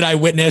 okay, what did I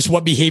witness?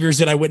 What behaviors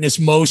did I witness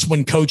most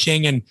when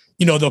coaching? And,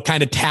 they'll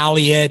kind of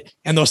tally it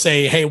and they'll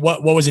say, hey,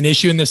 what was an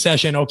issue in this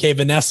session? Okay,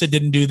 Vanessa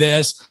didn't do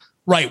this.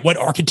 Right. What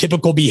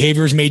archetypical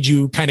behaviors made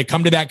you kind of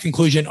come to that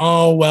conclusion?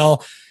 Oh,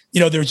 well,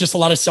 there's just a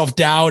lot of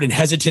self-doubt and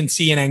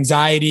hesitancy and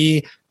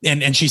anxiety.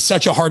 And she's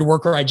such a hard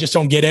worker. I just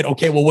don't get it.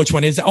 Okay, well, which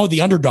one is it? Oh,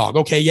 the underdog.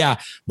 Okay, yeah.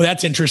 Well,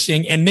 that's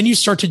interesting. And then you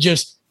start to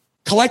just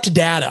collect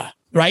data,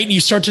 right? And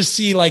you start to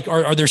see like,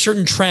 are there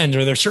certain trends?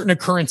 Are there certain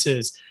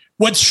occurrences?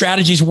 What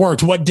strategies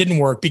worked? What didn't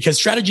work? Because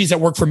strategies that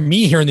work for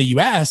me here in the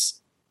US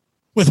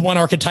with one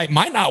archetype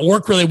might not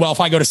work really well if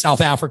I go to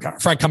South Africa,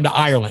 if I come to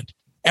Ireland.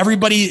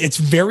 Everybody, it's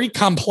very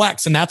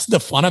complex. And that's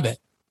the fun of it.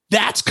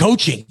 That's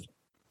coaching,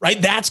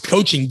 right? That's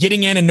coaching,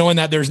 getting in and knowing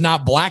that there's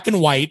not black and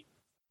white,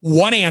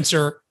 one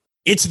answer.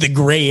 It's the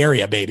gray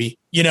area, baby,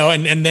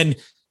 and then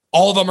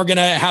all of them are going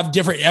to have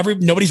different,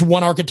 nobody's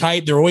one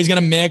archetype. They're always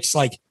going to mix.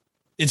 Like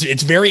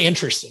it's very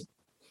interesting.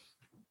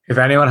 If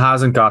anyone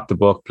hasn't got the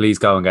book, please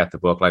go and get the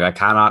book. Like I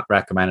cannot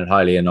recommend it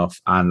highly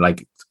enough. And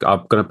like,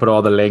 I'm going to put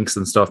all the links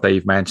and stuff that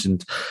you've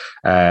mentioned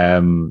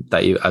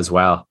that you as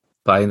well.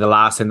 But I think the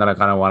last thing that I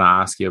kind of want to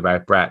ask you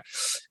about, Brett,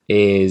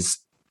 is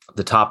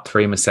the top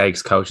 3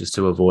 mistakes coaches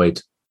to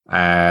avoid.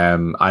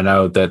 I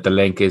know that the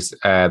link is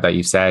that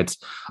you said,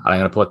 and I'm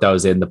going to put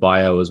those in the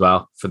bio as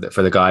well for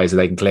the guys, so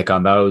they can click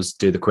on those,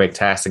 do the quick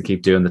test, and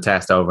keep doing the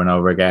test over and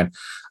over again.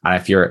 And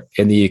if you're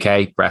in the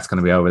UK, Brett's going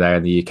to be over there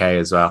in the UK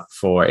as well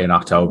in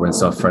October and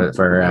stuff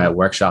for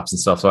workshops and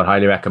stuff. So I'd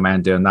highly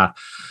recommend doing that.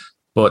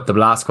 But the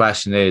last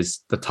question is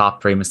the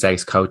top 3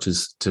 mistakes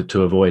coaches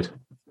to avoid.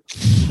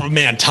 Oh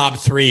man, top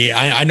 3.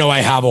 I know I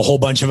have a whole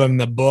bunch of them in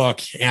the book,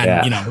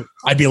 and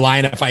I'd be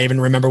lying if I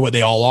even remember what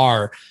they all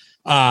are.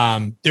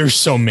 There's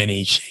so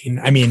many, Shane.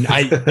 I mean,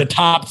 the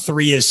top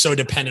 3 is so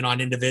dependent on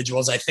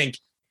individuals. I think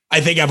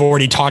I've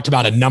already talked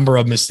about a number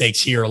of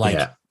mistakes here, like,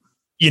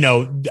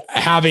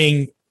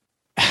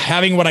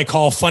 having what I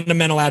call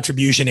fundamental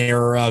attribution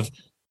error of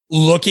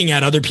looking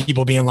at other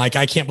people being like,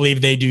 I can't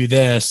believe they do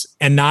this,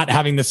 and not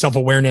having the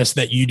self-awareness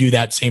that you do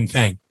that same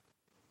thing,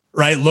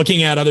 right?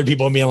 Looking at other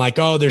people and being like,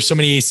 oh, there's so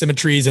many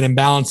asymmetries and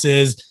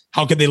imbalances.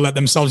 How could they let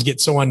themselves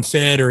get so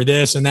unfit or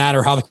this and that,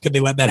 or how could they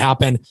let that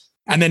happen?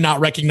 And then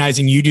not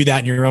recognizing you do that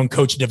in your own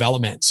coach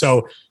development.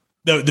 So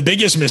the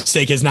biggest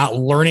mistake is not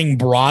learning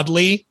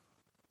broadly,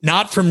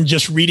 not from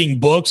just reading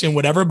books and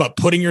whatever, but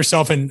putting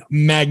yourself in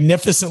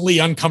magnificently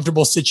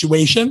uncomfortable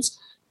situations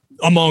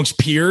amongst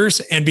peers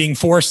and being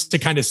forced to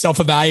kind of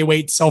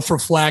self-evaluate,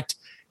 self-reflect.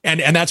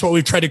 And that's what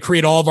we've tried to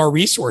create all of our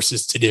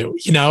resources to do,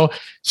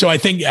 So I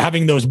think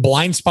having those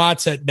blind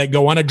spots that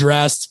go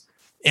unaddressed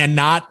and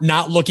not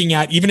looking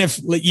at, even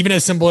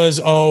as simple as,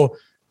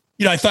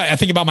 I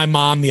think about my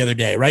mom the other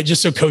day, right?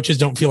 Just so coaches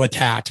don't feel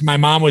attacked. My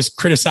mom was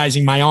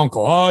criticizing my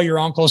uncle. Oh, your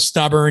uncle's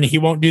stubborn. He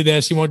won't do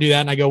this. He won't do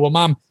that. And I go, well,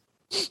 Mom,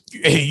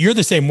 you're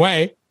the same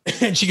way.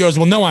 And she goes,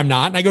 well, no, I'm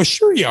not. And I go,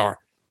 sure you are.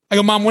 I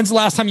go, Mom, when's the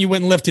last time you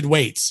went and lifted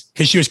weights?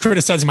 Because she was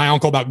criticizing my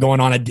uncle about going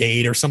on a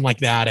date or something like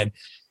that.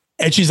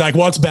 And she's like,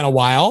 well, it's been a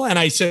while. And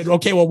I said,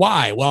 okay, well,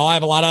 why? Well, I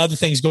have a lot of other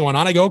things going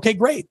on. I go, okay,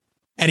 great.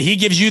 And he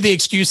gives you the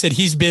excuse that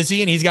he's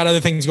busy and he's got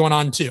other things going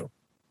on too.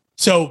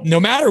 So no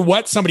matter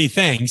what somebody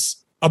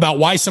thinks about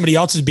why somebody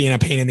else is being a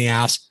pain in the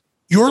ass,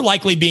 you're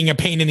likely being a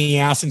pain in the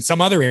ass in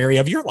some other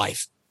area of your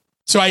life.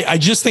 So I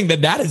just think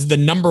that is the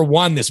number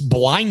one, this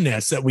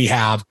blindness that we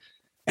have.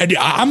 And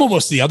I'm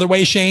almost the other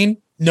way, Shane.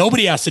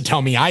 Nobody has to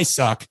tell me I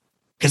suck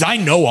because I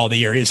know all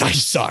the areas I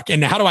suck.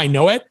 And how do I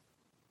know it?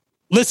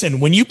 Listen,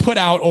 when you put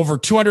out over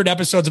 200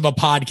 episodes of a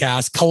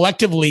podcast,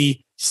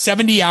 collectively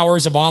 70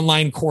 hours of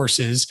online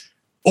courses,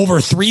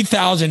 over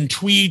 3,000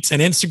 tweets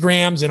and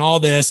Instagrams and all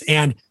this,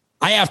 and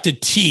I have to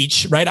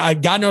teach,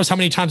 right? God knows how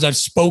many times I've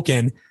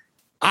spoken.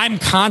 I'm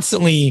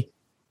constantly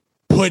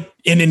put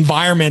in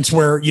environments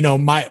where,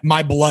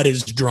 my blood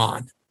is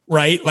drawn,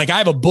 right? Like I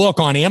have a book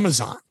on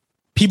Amazon.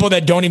 People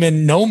that don't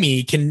even know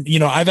me can,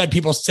 I've had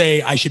people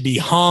say I should be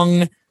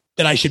hung,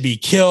 that I should be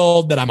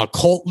killed, that I'm a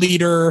cult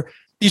leader.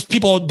 These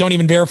people don't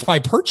even verify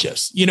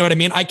purchase. You know what I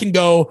mean? I can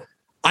go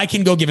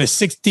give a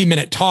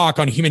 60-minute talk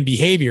on human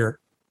behavior.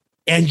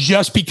 And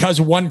just because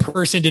one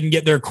person didn't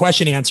get their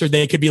question answered,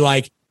 they could be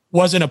like,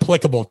 wasn't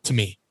applicable to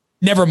me.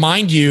 Never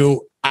mind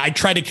you. I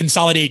try to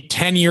consolidate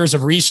 10 years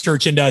of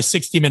research into a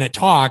 60-minute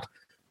talk.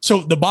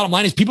 So the bottom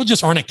line is people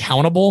just aren't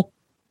accountable.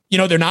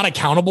 They're not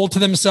accountable to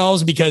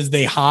themselves because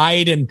they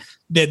hide and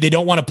they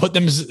don't want to put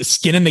them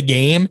skin in the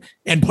game.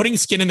 And putting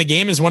skin in the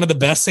game is one of the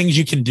best things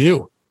you can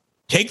do.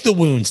 Take the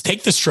wounds,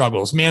 take the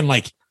struggles, man.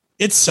 Like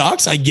it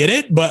sucks. I get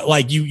it, but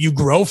like you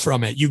grow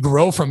from it. You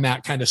grow from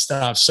that kind of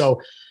stuff.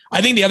 So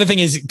I think the other thing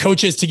is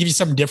coaches, to give you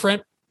something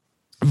different,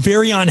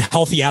 very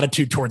unhealthy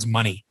attitude towards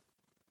money.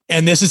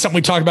 And this is something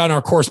we talked about in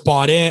our course,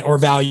 Bought In or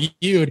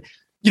Valued.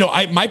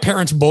 My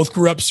parents both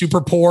grew up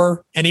super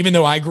poor. And even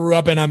though I grew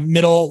up in a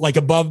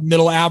above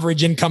middle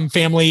average income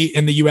family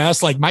in the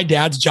US, like my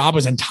dad's job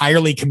was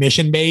entirely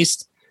commission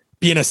based,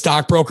 being a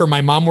stockbroker.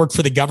 My mom worked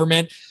for the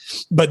government,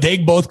 but they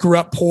both grew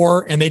up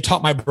poor and they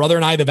taught my brother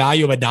and I the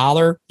value of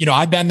 $1.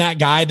 I've been that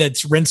guy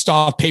that's rinsed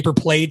off paper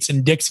plates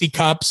and Dixie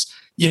cups.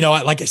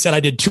 Like I said, I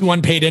did 2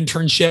 unpaid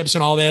internships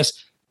and all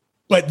this.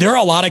 But there are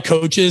a lot of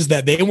coaches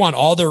that they want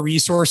all their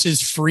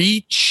resources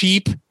free,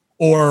 cheap,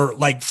 or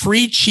like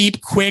free,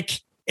 cheap, quick,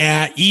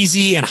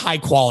 easy, and high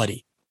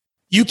quality.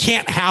 You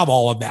can't have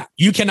all of that.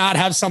 You cannot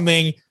have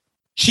something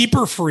cheap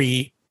or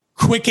free,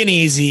 quick and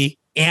easy,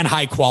 and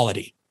high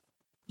quality.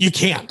 You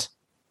can't.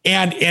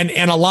 And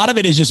a lot of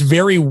it is just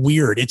very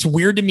weird. It's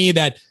weird to me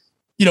that,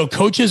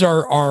 coaches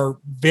are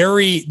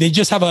very, they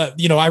just have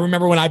I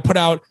remember when I put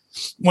out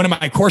one of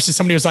my courses,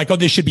 somebody was like, oh,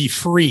 this should be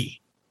free.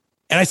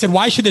 And I said,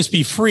 why should this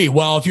be free?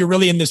 Well, if you're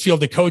really in this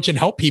field to coach and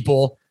help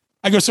people,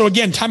 I go, so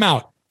again, time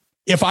out.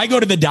 If I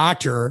go to the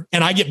doctor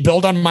and I get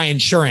billed on my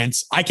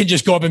insurance, I can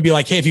just go up and be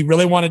like, hey, if you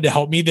really wanted to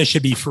help me, this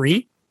should be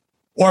free.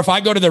 Or if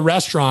I go to the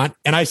restaurant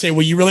and I say,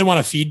 well, you really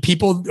want to feed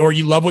people or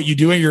you love what you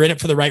do and you're in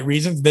it for the right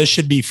reasons, this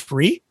should be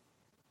free.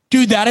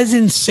 Dude, that is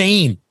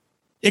insane.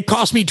 It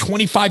cost me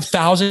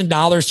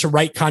 $25,000 to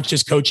write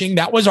Conscious Coaching.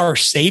 That was our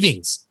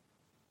savings.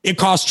 It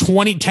cost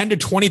 $10,000 to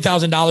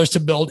 $20,000 to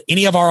build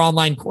any of our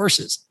online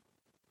courses.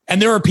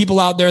 And there are people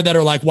out there that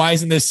are like, why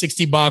isn't this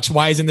 $60?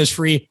 Why isn't this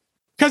free?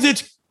 Because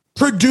it's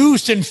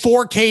produced in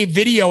 4K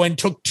video and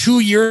took 2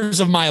 years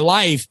of my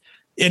life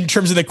in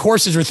terms of the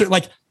courses.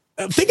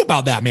 Think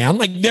about that, man.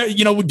 Like,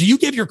 do you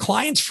give your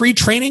clients free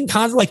training?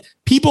 Like,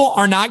 people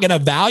are not going to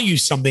value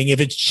something if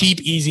it's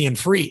cheap, easy, and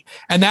free.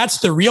 And that's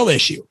the real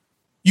issue.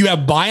 You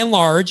have, by and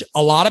large,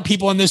 a lot of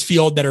people in this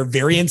field that are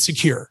very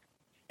insecure.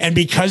 And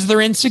because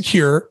they're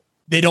insecure,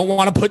 they don't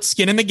want to put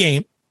skin in the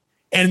game.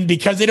 And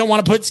because they don't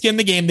want to put skin in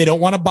the game, they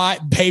don't want to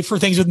pay for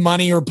things with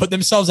money or put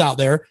themselves out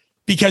there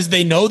because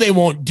they know they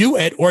won't do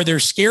it or they're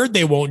scared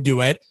they won't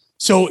do it.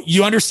 So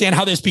you understand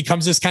how this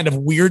becomes this kind of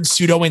weird,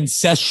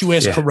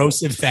 pseudo-incestuous,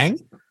 corrosive thing?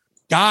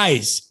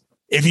 Guys,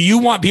 if you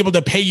want people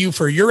to pay you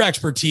for your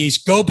expertise,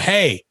 go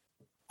pay.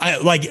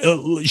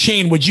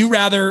 Shane, would you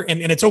rather,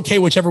 and it's okay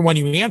whichever one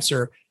you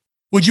answer,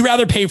 would you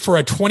rather pay for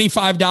a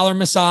 $25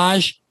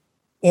 massage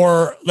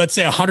or let's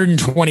say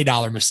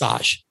 $120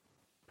 massage?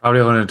 Probably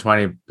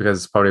 120 because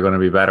it's probably going to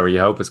be better. Or you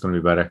hope it's going to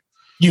be better.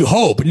 You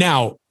hope.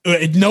 Now,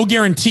 no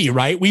guarantee,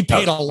 right? We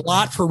paid a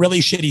lot for really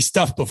shitty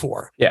stuff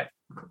before. Yeah.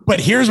 But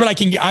here's what I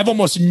can get. I've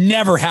almost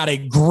never had a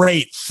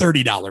great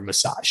 $30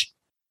 massage,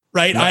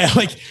 right? No.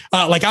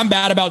 I'm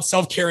bad about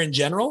self-care in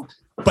general,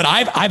 but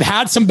I've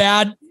had some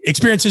bad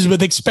experiences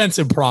with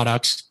expensive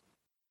products,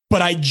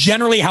 but I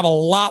generally have a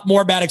lot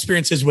more bad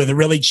experiences with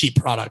really cheap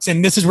products.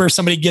 And this is where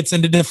somebody gets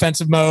into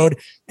defensive mode.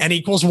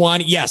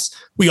 N=1. Yes,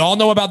 we all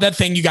know about that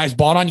thing you guys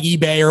bought on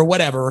eBay or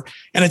whatever,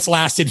 and it's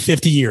lasted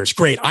 50 years.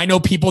 Great. I know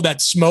people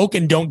that smoke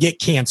and don't get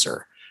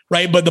cancer,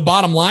 right? But the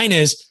bottom line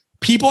is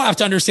people have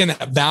to understand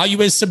that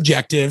value is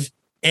subjective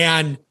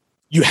and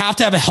you have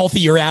to have a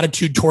healthier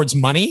attitude towards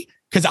money,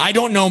 because I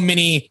don't know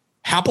many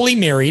happily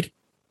married,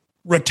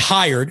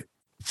 retired,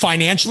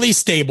 financially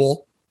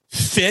stable,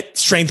 fit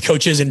strength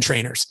coaches and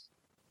trainers.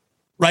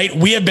 right?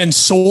 We have been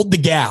sold the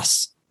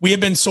gas. We have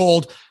been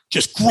sold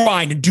just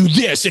grind and do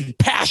this and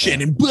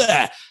passion and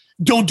blah.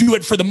 Don't do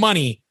it for the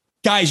money.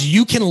 Guys,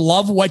 you can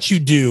love what you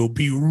do,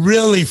 be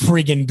really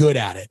freaking good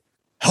at it,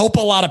 help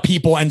a lot of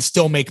people and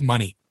still make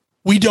money.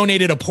 We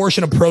donated a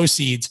portion of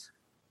proceeds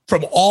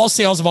from all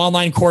sales of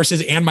online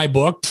courses and my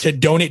book to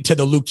donate to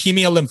the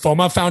Leukemia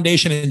Lymphoma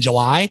Foundation in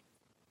July.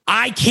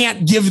 I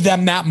can't give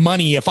them that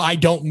money if I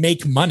don't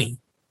make money.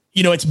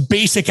 You know, it's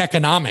basic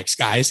economics,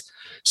 guys.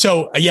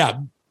 So yeah,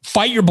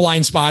 fight your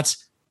blind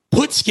spots,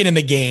 put skin in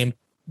the game,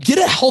 get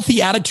a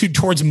healthy attitude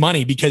towards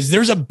money because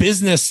there's a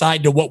business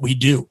side to what we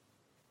do.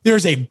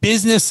 There's a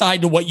business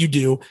side to what you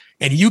do,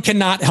 and you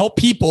cannot help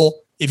people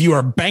if you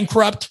are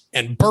bankrupt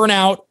and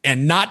burnout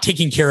and not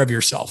taking care of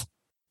yourself.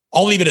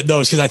 I'll leave it at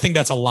those because I think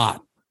that's a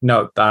lot.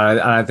 No,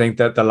 and I think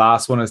that the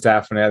last one is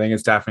definitely, I think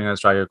it's definitely going to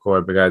strike a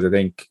chord because I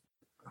think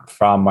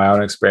from my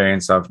own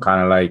experience of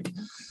kind of like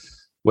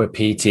with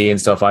PT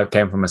and stuff, I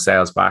came from a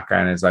sales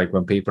background. It's like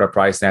when people are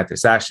pricing out their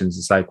sessions,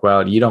 it's like,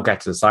 well, you don't get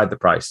to decide the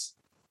price.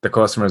 The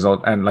customers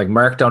and like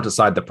Merck don't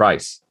decide the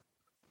price.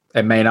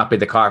 It may not be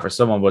the car for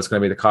someone, but it's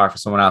going to be the car for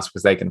someone else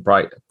because they can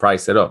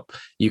price it up.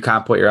 You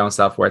can't put your own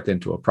self-worth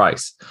into a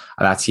price.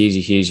 And that's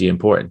hugely, hugely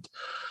important.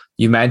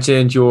 You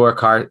mentioned your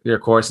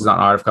courses on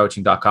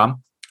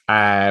artofcoaching.com.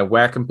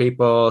 Where can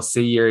people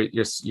see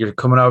you're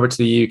coming over to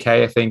the UK,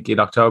 I think in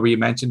October, you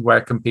mentioned.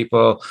 Where can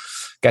people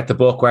get the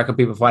book? Where can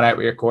people find out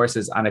what your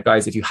courses? And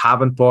guys, if you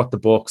haven't bought the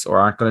books or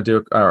aren't going to do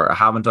it or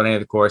haven't done any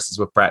of the courses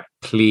with Brett,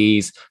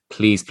 please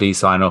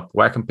sign up.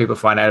 Where can people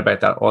find out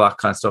about that? All that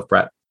kind of stuff,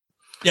 Brett.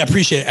 Yeah,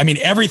 appreciate it. I mean,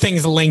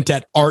 everything's linked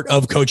at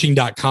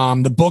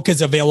artofcoaching.com. The book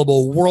is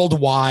available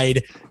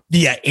worldwide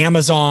via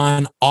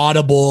Amazon,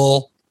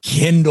 Audible,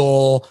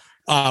 Kindle.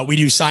 We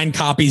do signed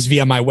copies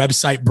via my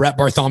website,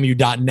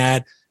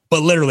 brettbartholomew.net,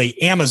 but literally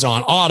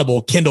Amazon,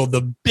 Audible, Kindle,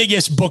 the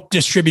biggest book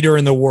distributor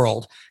in the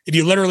world. If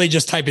you literally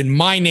just type in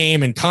my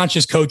name and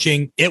conscious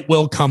coaching, it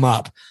will come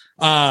up.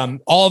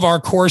 All of our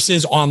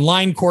courses,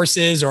 online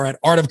courses, are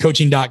at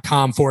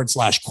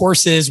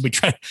artofcoaching.com/courses. We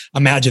try to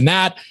imagine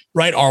that,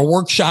 right? Our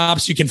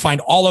workshops, you can find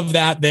all of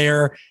that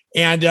there.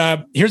 And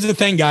here's the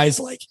thing,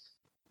 guys, like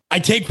I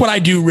take what I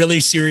do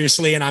really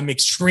seriously and I'm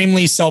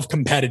extremely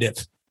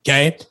self-competitive.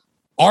 Okay.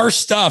 Our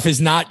stuff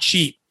is not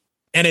cheap,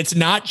 and it's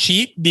not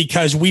cheap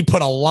because we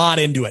put a lot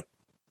into it.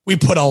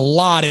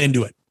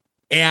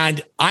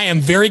 And I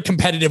am very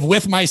competitive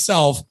with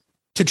myself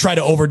to try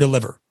to over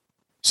deliver.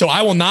 So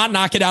I will not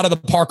knock it out of the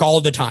park all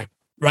of the time,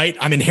 right?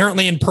 I'm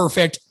inherently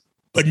imperfect,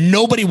 but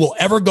nobody will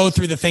ever go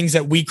through the things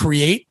that we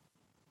create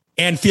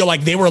and feel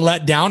like they were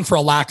let down for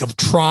a lack of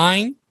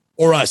trying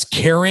or us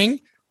caring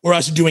or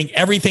us doing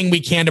everything we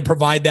can to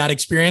provide that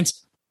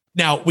experience.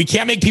 Now, we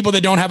can't make people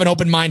that don't have an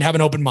open mind have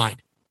an open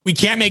mind. We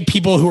can't make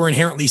people who are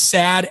inherently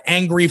sad,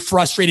 angry,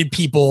 frustrated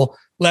people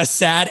less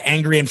sad,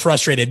 angry, and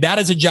frustrated. That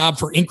is a job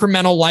for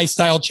incremental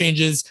lifestyle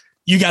changes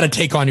you got to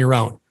take on your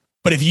own.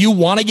 But if you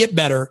want to get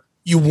better,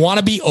 you want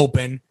to be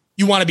open,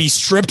 you want to be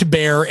stripped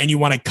bare, and you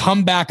want to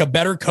come back a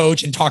better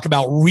coach and talk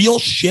about real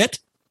shit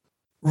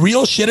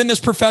in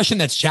this profession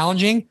that's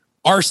challenging,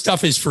 our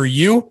stuff is for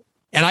you.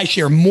 And I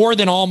share more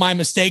than all my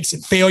mistakes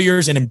and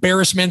failures and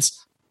embarrassments.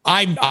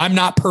 I'm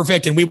not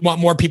perfect, and we want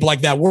more people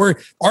like that.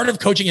 Art of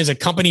Coaching is a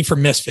company for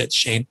misfits,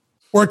 Shane.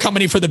 We're a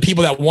company for the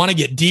people that want to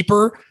get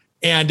deeper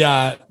and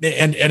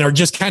are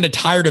just kind of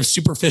tired of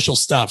superficial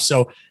stuff.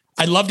 So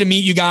I'd love to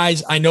meet you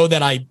guys. I know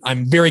that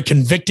I'm very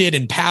convicted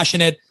and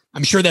passionate.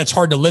 I'm sure that's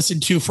hard to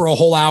listen to for a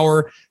whole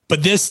hour,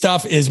 but this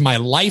stuff is my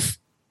life,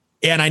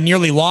 and I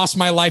nearly lost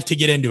my life to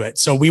get into it.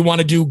 So we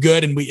want to do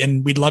good,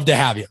 and we'd love to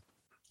have you.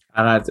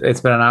 And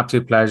it's been an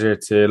absolute pleasure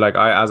to, like,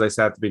 as I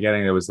said at the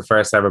beginning, it was the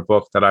first ever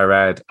book that I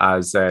read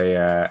as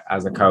a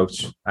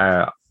coach,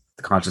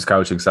 conscious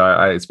coaching.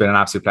 So it's been an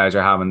absolute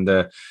pleasure having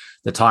the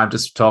time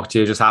to talk to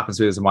you. It just happens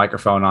to be there's a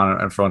microphone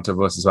on in front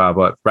of us as well.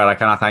 But Brett, I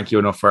cannot thank you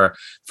enough for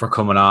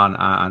coming on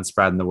and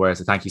spreading the word.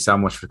 So thank you so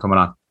much for coming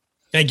on.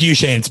 Thank you,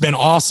 Shane. It's been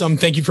awesome.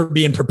 Thank you for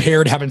being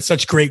prepared, having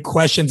such great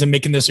questions, and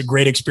making this a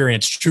great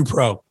experience. True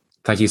pro.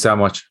 Thank you so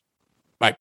much.